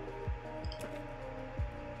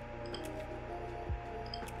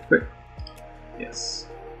 Quick. Yes.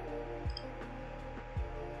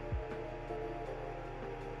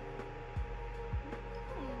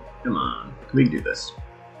 Come on, we can do this.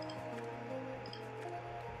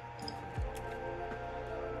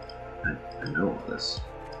 I know all this.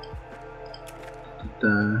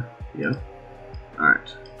 Yep.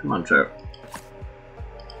 Alright, come on, Joe.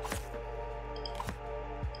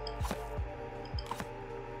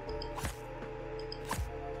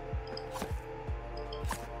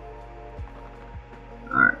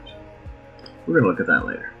 Alright. We're gonna look at that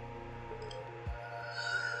later.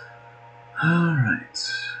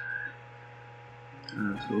 Alright.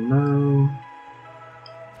 Down to low.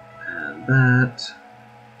 And that.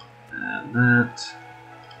 And that.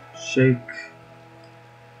 Shake.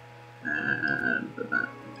 And the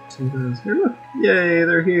potatoes here. Look! Yay,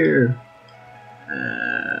 they're here!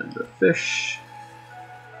 And the fish.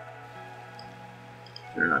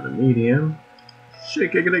 They're not a medium.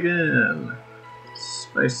 Shaking it again!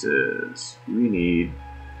 Spices. We need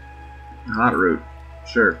hot root.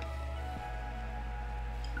 Sure.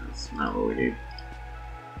 That's not what we need.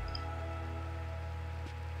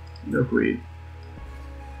 Milkweed.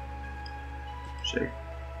 Shake.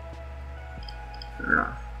 Turn it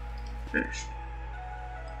off. Finished.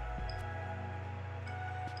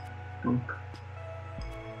 Dunk.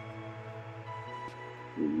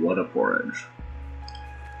 What a porridge.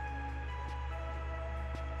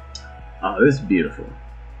 Oh, this is beautiful.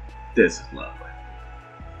 This is lovely.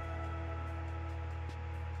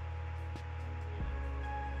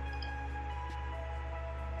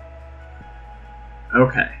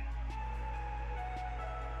 Okay.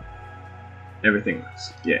 Everything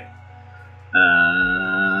works. Yay.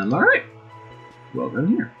 Alright. Well done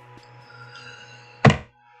here.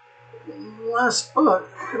 Last book.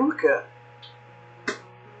 Look at.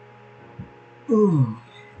 Ooh.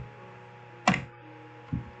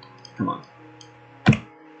 Come on.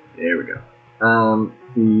 There we go.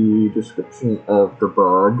 The description of the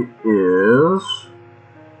bug is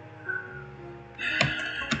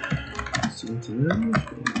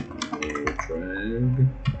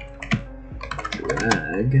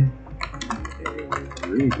drag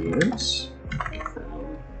ingredients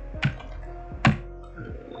from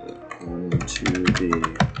onto the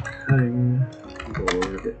cutting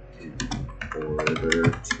board in order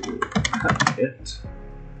to cut it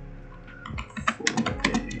for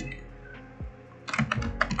a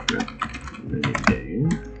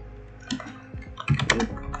renegade. It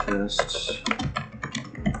just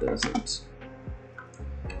doesn't.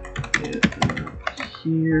 It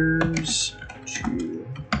appears to be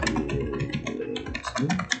related to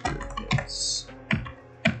its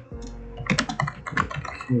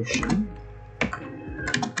location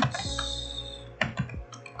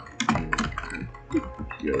and in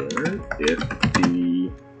particular if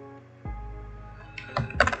the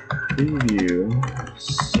preview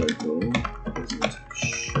cycle isn't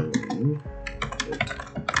showing, it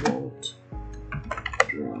won't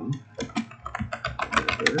draw.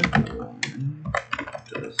 However, line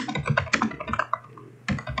doesn't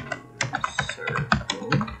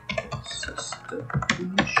circle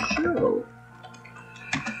consistently show.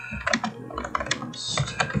 We must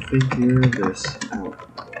figure this out,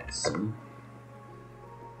 Watson.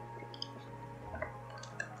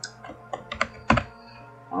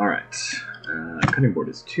 Alright, cutting board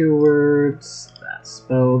is 2 words, that's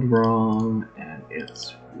spelled wrong, and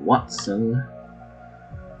it's Watson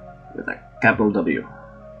with a capital W.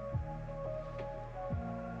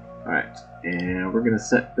 Alright, and we're gonna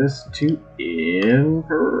set this to in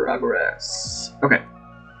progress. Okay.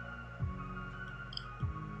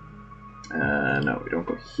 No, we don't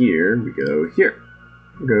go here. We go here.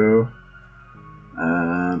 Go.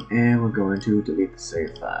 And we're going to delete the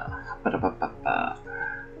save file. Ba-da-ba-ba-ba.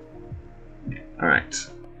 Alright.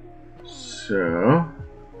 So,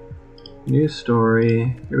 new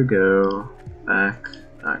story. Here we go. Back.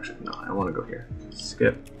 Actually, no, I want to go here.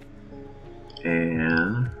 Skip.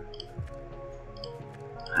 And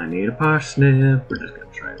I need a parsnip. We're just going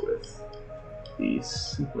to try it with the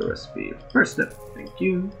simpler recipe. Parsnip. Thank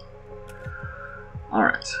you.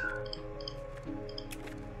 Alright.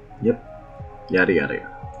 Yep. Yada yada yada.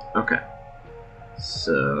 Okay.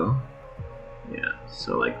 So, yeah.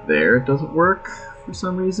 So, like, there it doesn't work for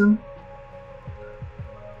some reason.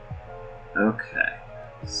 Okay.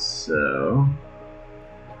 So,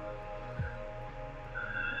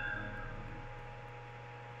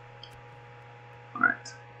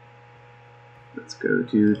 alright. Let's go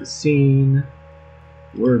to the scene.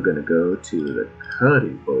 We're gonna go to the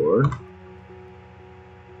cutting board.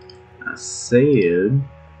 I said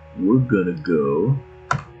we're gonna go.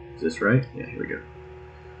 Is this right? Yeah, here we go.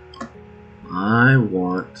 I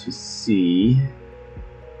want to see.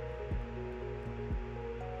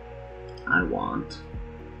 I want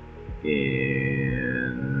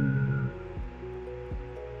in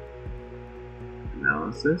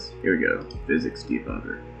analysis. Here we go. Physics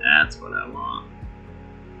debugger. That's what I want.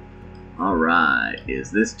 Alright.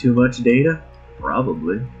 Is this too much data?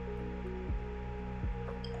 Probably.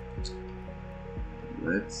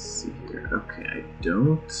 Let's see here. Okay, I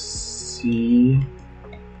don't see.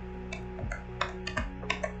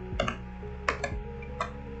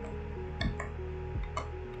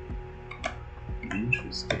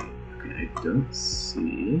 Interesting. Okay, I don't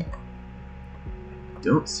see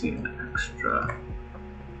an extra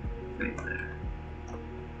thing there.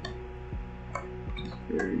 Which is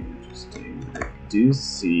very interesting. I do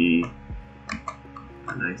see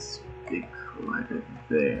a nice big collider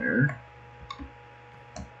there.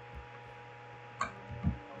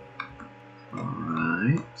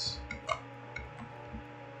 Alright.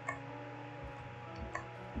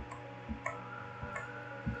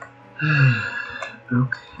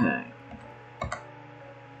 Okay.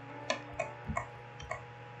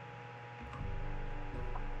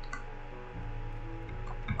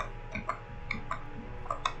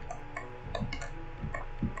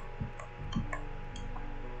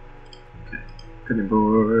 Okay. Cutting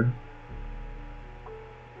board.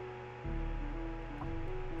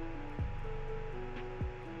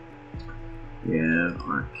 We have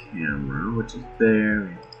our camera, which is there.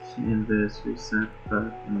 We have canvas, reset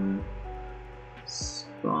button,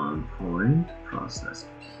 spawn point, process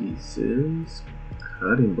pieces,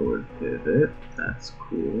 cutting board pivot, that's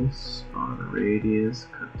cool, spawn radius,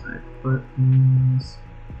 cut type buttons,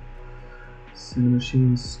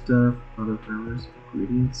 cinemachine stuff, other parameters,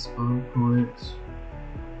 ingredient spawn point,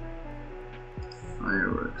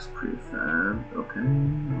 fireworks prefab, okay,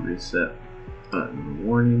 reset button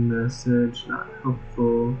warning message, not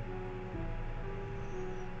helpful.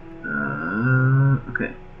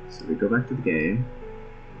 Okay, so we go back to the game.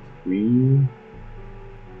 We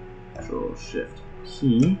Control Shift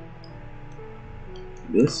P.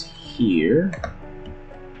 This here.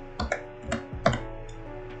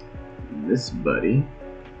 This buddy.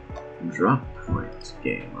 Drop point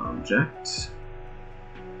game object.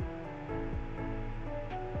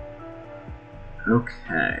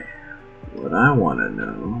 Okay. What I want to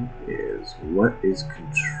know is what is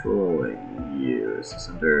controlling you? Is this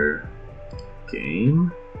under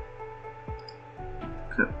game?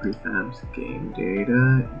 Cut prefabs, game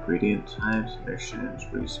data, ingredient types, missions,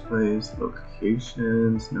 resplays,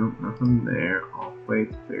 locations. Nope, nothing there. Off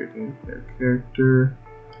weight, clear data, clear character.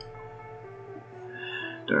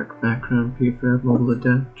 Dark background prefab, mobile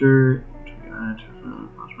adapter.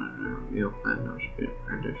 Reveal platinum,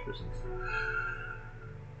 dishes.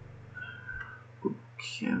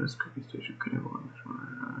 Canvas, cookie station, cutting board.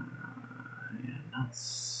 Yeah, not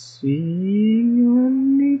seeing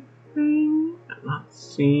anything. I'm not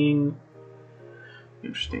seeing.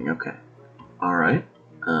 Interesting. Okay. All right.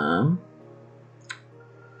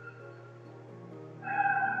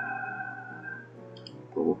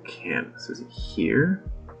 Global canvas, is it here?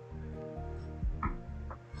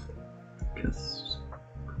 Guess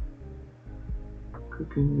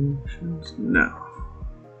cooking options. No.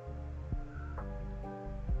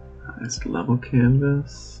 Highest level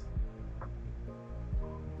canvas.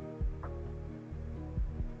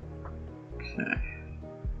 Okay.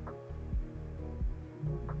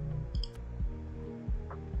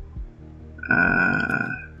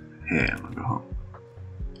 Hey, I'm gonna go home.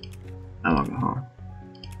 I'm gonna go home.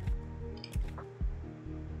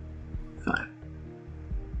 Fine.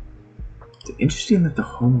 To Interesting that the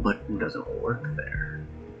home button doesn't work there.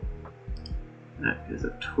 That is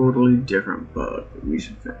a totally different bug that we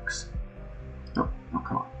should fix. Oh,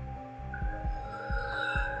 come on.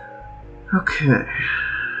 Okay.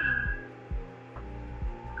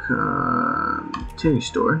 Continue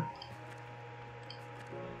store.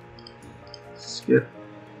 Skip.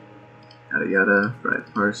 Yada yada. Fried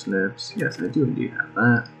parsnips. Yes, I do indeed have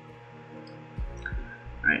that.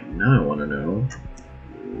 Alright, now I want to know,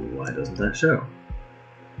 why doesn't that show?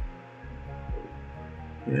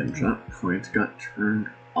 And drop point got turned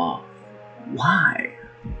off. Why?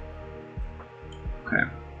 Okay.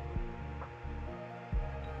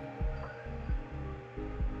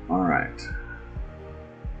 Alright.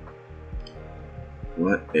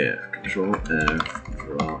 What if Control F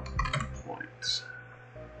drop points?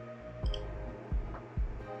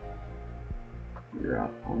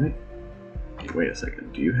 Drop point? Wait a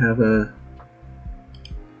second, do you have a...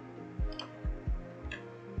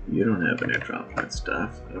 You don't have any drop point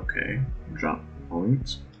stuff. Okay, drop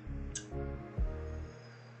points.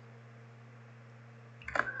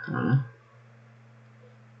 Huh?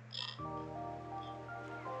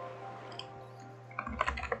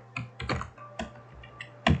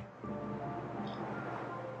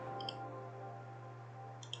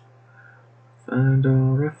 Find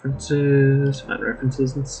all references. Find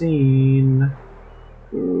references and scene.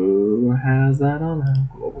 Who has that on a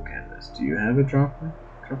global canvas? Do you have a drop point?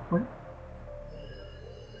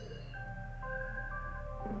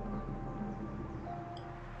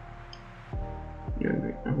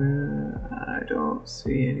 I don't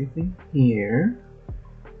see anything here.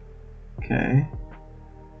 Okay.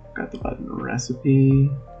 Got the button recipe.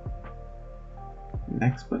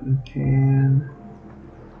 Next button pan.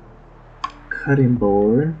 Cutting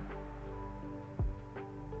board.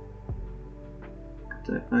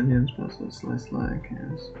 Type onions, process, slice like,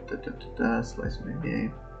 slice mini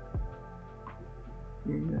game.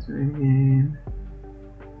 Slice mini game.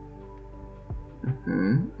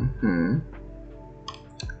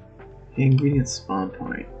 Ingredients spawn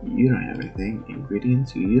point. You don't have anything.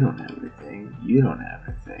 Ingredients, you don't have anything. You don't have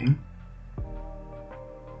anything.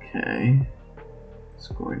 Okay.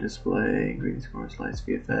 Scoring display. Ingredient score, slice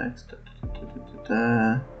VFX.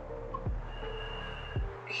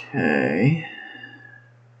 Okay.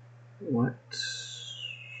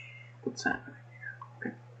 What's happening here?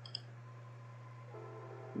 Okay.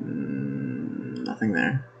 Nothing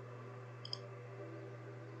there.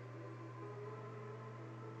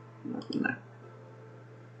 Nothing there.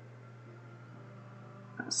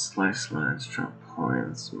 Slice lines, drop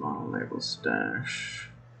points, model label stash.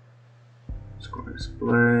 Score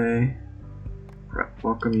display. Prep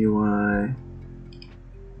welcome UI.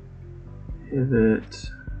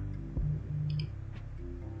 Pivot.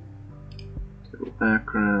 Table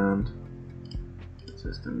background.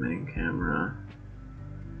 System main camera.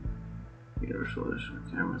 Universal edition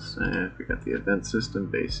camera safe. We got the event system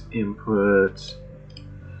base input.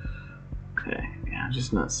 Okay, yeah, I'm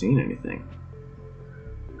just not seeing anything.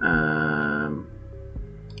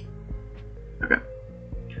 Okay.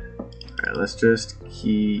 Alright, let's just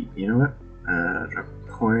key, you know what? Drop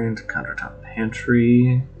point, countertop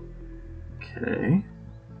pantry. Okay.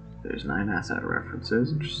 There's 9 asset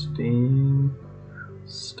references. Interesting.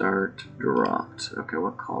 Start dropped. Okay,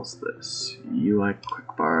 what calls this? UI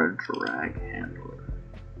quickbar drag handler.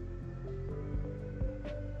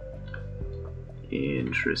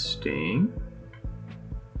 Interesting.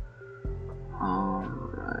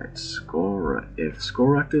 Alright, score. If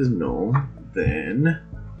scorerect is null, then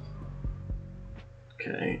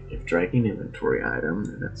okay, if dragging inventory item,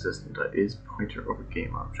 event system is pointer over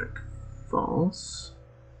game object false.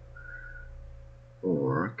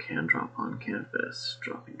 Or can drop on canvas,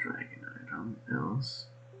 dropping dragging item, else.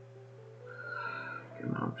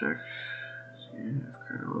 Game object. If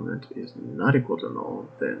current element is not equal to null,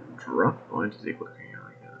 then drop point is equal to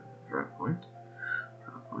drop point.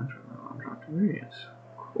 Drop point, drop ingredients.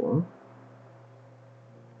 Cool.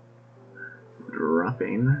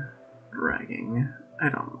 Dropping, dragging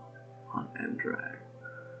item on end drag.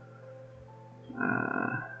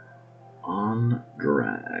 On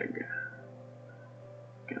drag.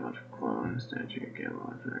 Game object clone, statue, game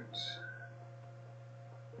object.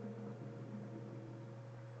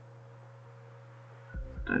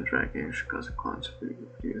 Then dragging should cause a clone to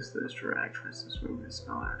produce this drag, for instance, move the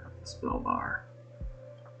spell out of the spell bar.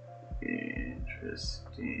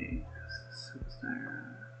 Interesting.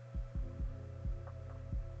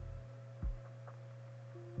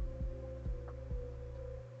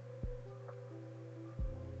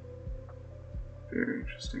 Very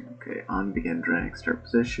interesting. Okay, on begin drag, start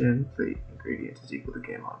position, the ingredient is equal to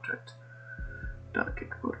game object. dot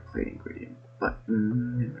kick motor plate ingredient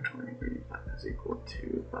button. Inventory ingredient button is equal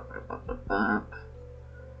to bop, bop, bop, bop, bop.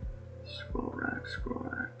 Scroll racks, scroll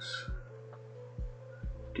racks.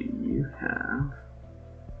 Do you have?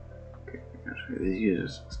 Okay, this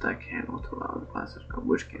uses stack handle to allow the class to know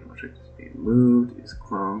which game object is being moved. Use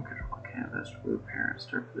clone, control canvas, move parent,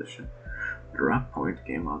 start position, drop point,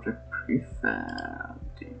 game object, prefab.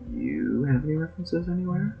 Do you have any references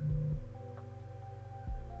anywhere?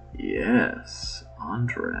 Yes, on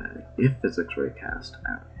drag. If physics raycast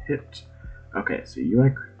out hit. Okay, so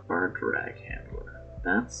UI bar drag handler.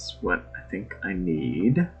 That's what I think I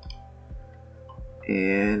need.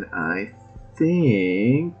 And I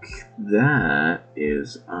think that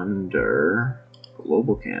is under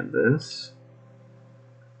global canvas,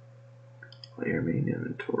 player main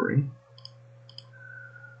inventory.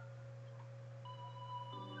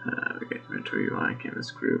 We get inventory UI,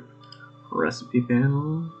 canvas group, recipe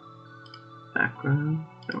panel, background,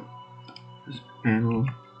 no, recipe panel,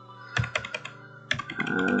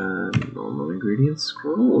 normal ingredients,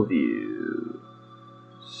 scroll view.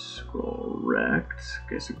 Scroll rect.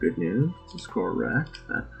 Okay, so good news. So scroll rect,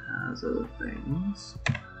 that has other things.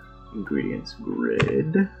 Ingredients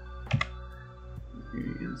grid.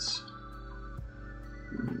 Ingredients.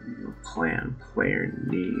 Plan player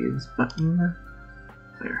needs button.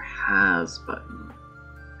 Player has button.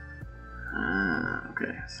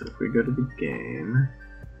 Okay, so if we go to the game.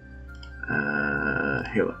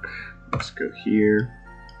 Hey, look. Let's go here.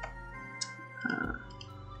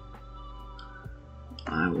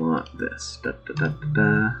 I want this. Da, da, da, da,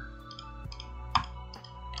 da.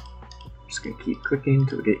 I'm just gonna keep clicking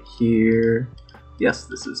till we get here. Yes,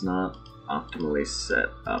 this is not optimally set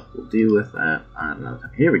up. We'll deal with that another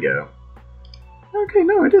time. Here we go. Okay,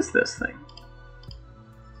 no, it is this thing.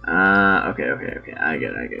 Okay. I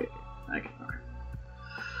get it. Okay.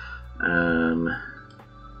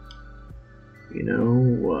 You know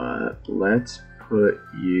what? Let's put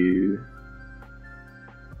you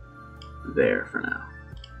there for now.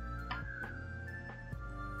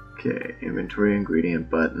 Okay, inventory ingredient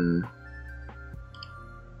button.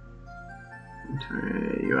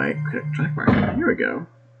 Inventory UI click track marker. Here we go.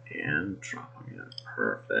 And dropping it.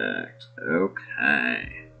 Perfect.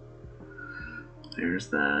 Okay. There's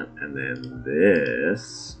that. And then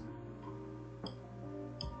this.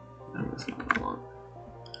 No, that's not what I want.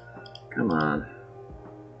 Come on.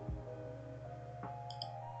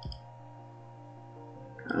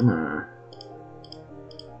 Come on.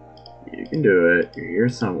 You can do it. You're here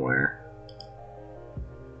somewhere.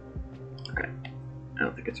 Okay. I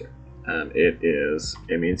don't think it's here. It is.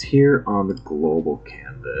 It means here on the global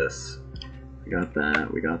canvas. We got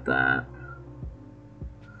that. We got that.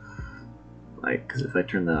 Like, because if I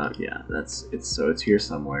turn that out, yeah, that's it's. So it's here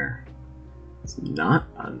somewhere. It's not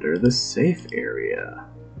under the safe area.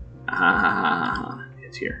 Ah,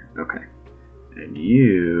 it's here. Okay. And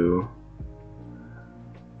you're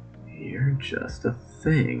just a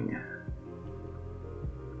thing.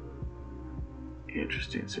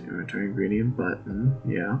 Interesting. So inventory ingredient button,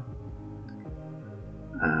 yeah.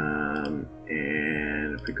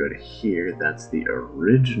 And if we go to here, that's the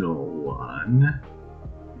original one.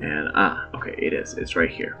 And okay, it is. It's right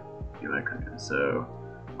here. So,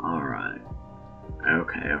 all right.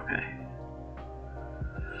 Okay.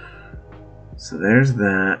 So there's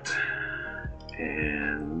that,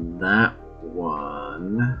 and that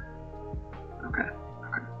one. Okay.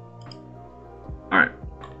 All right.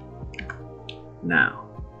 Now,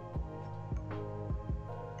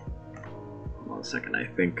 hold on a second. I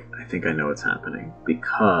think I know what's happening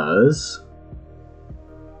because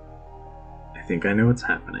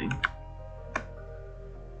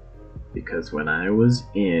when I was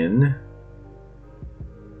in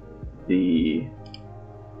the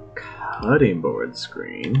cutting board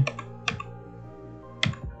screen,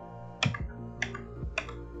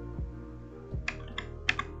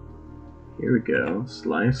 here we go,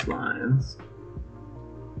 slice lines.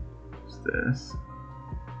 What's this?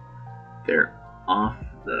 They're off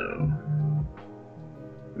though.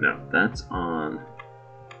 No, that's on.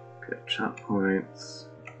 Okay, chop points,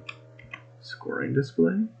 scoring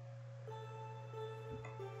display.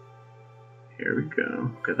 Here we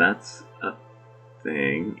go. Okay, that's a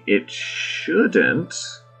thing. It shouldn't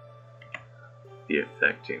be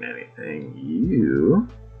affecting anything.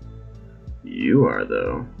 You are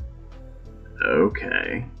though.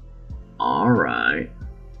 Okay. Alright.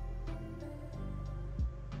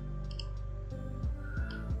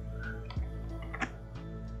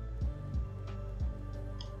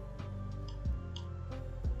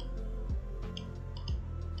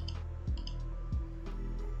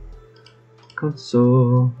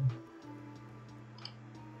 Console.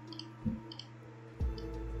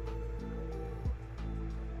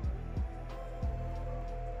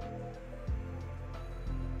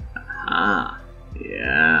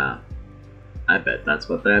 Yep, that's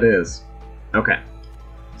what that is. Okay,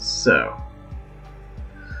 so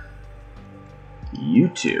you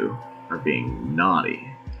two are being naughty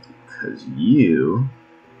because you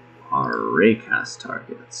are raycast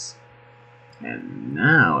targets. And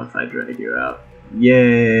now if I drag you out,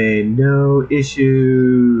 yay, no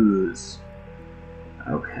issues.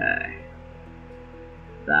 Okay.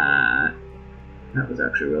 That was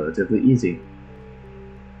actually relatively easy.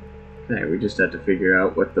 Okay, we just had to figure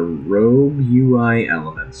out what the rogue UI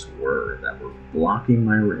elements were that were blocking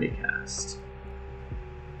my raycast.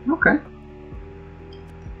 Okay.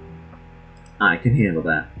 I can handle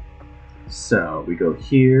that. So we go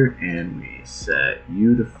here and we set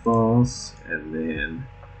U to false, and then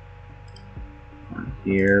on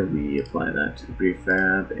here we apply that to the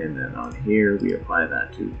prefab, and then on here we apply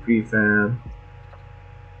that to the prefab.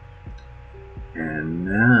 And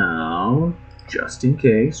now, just in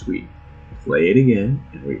case, we play it again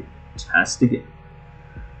and we test again.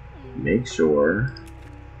 Make sure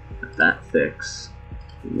that that fix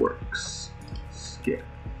works. Skip.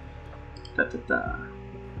 Da-da-da.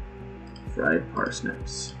 Fried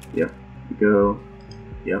parsnips. Yep. We go.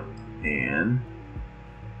 Yep. And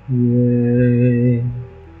yay.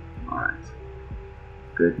 Alright.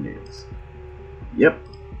 Good news. Yep.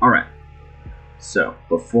 Alright. So,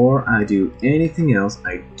 before I do anything else,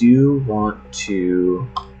 I do want to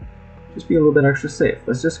just be a little bit extra safe.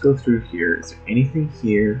 Let's just go through here. Is there anything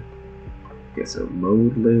here? Okay, so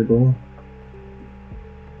mode label.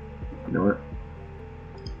 You know what?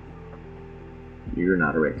 You're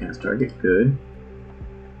not a raycast target. Good.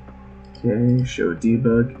 Okay, show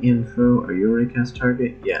debug info. Are you a raycast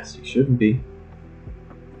target? Yes, you shouldn't be.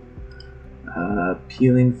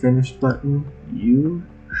 Peeling finished button. You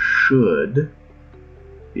should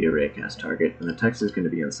be a raycast target, and the text is going to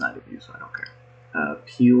be inside of you, so I don't care.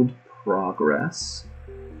 Peeled progress.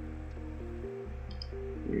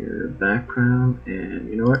 Your background, and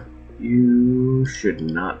you know what? You should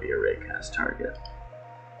not be a raycast target.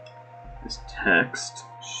 This text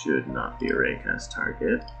should not be a raycast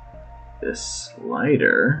target. This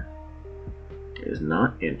slider is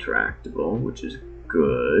not interactable, which is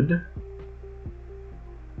good.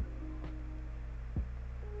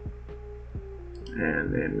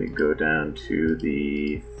 And then we go down to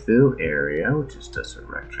the fill area, which is just a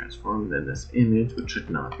rect transform. Then this image, which should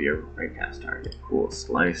not be a raycast target. Cool.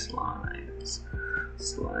 Slice lines.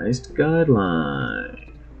 Sliced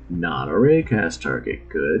guideline. Not a raycast target.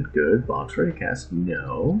 Good, good. Box raycast.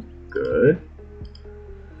 No. Good.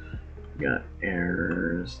 Got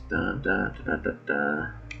errors. Da da da da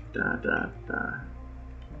da da da da.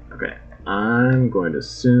 Okay. I'm going to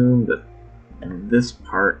assume that this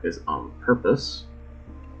part is on purpose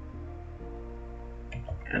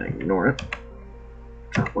and ignore it.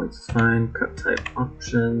 Drop points is fine. Cut type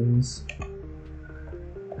options.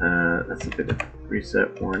 That's a bit of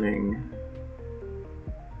reset warning.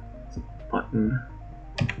 It's a button.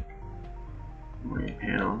 Warning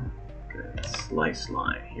panel. Okay. Slice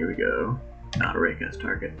line. Here we go. Not a raycast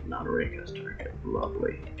target. Not a raycast target.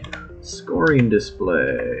 Lovely. Scoring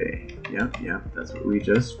display. Yep, that's what we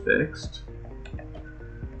just fixed.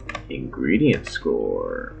 Ingredient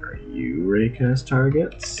score. Are you raycast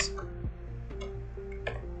targets?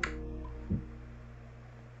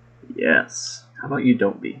 Yes. How about you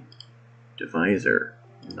don't be? Divisor.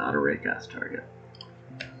 Not a raycast target.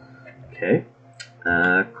 Okay.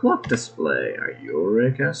 Clock display. Are you a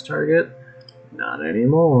raycast target? Not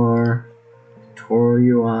anymore.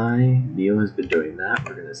 Tutorial UI. Neil has been doing that.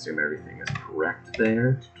 We're going to assume everything is correct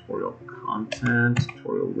there. Tutorial content.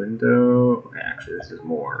 Tutorial window. Okay, actually this is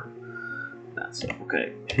more. That's it.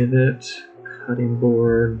 Okay. Pivot. Cutting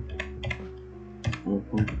board. All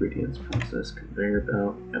point ingredients process. Conveyor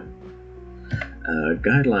belt. Yep.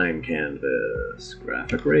 Guideline canvas.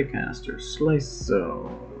 Graphic raycaster. Slice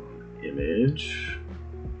zone. Image.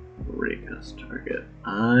 Raycast target.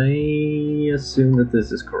 I assume that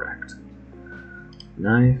this is correct.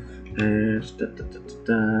 Knife, edge, da da da da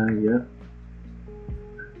da, yep.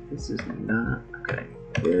 This is not, okay.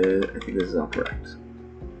 I think this is all correct.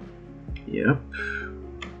 Yep.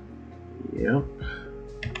 Yep.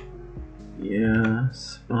 Yeah,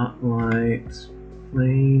 spotlight,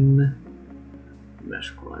 plane,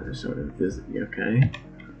 mesh collider, sort of visit, okay.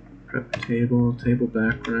 Prep table, table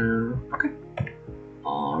background, okay.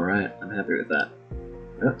 Alright, I'm happy with that.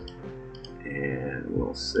 Yep. And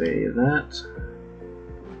we'll save that.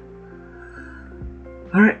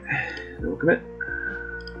 Alright, then we'll commit.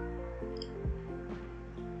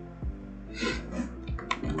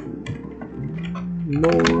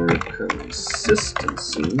 More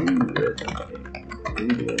consistency with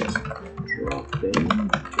ingredient dropping.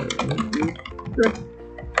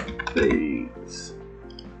 Phase.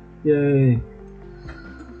 Yay.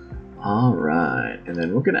 Alright, and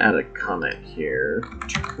then we're going to add a comment here.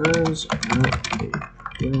 Turns out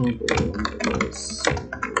a problem was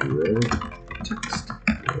red text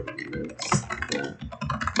elements that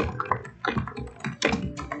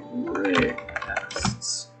array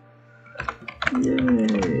casts.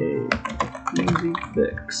 Yay! Easy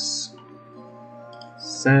fix.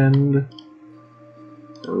 Send.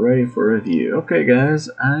 Ready for review. Okay, guys,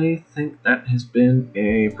 I think that has been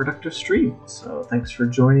a productive stream. So thanks for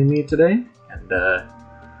joining me today, and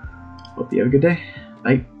hope you have a good day.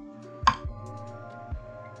 Bye.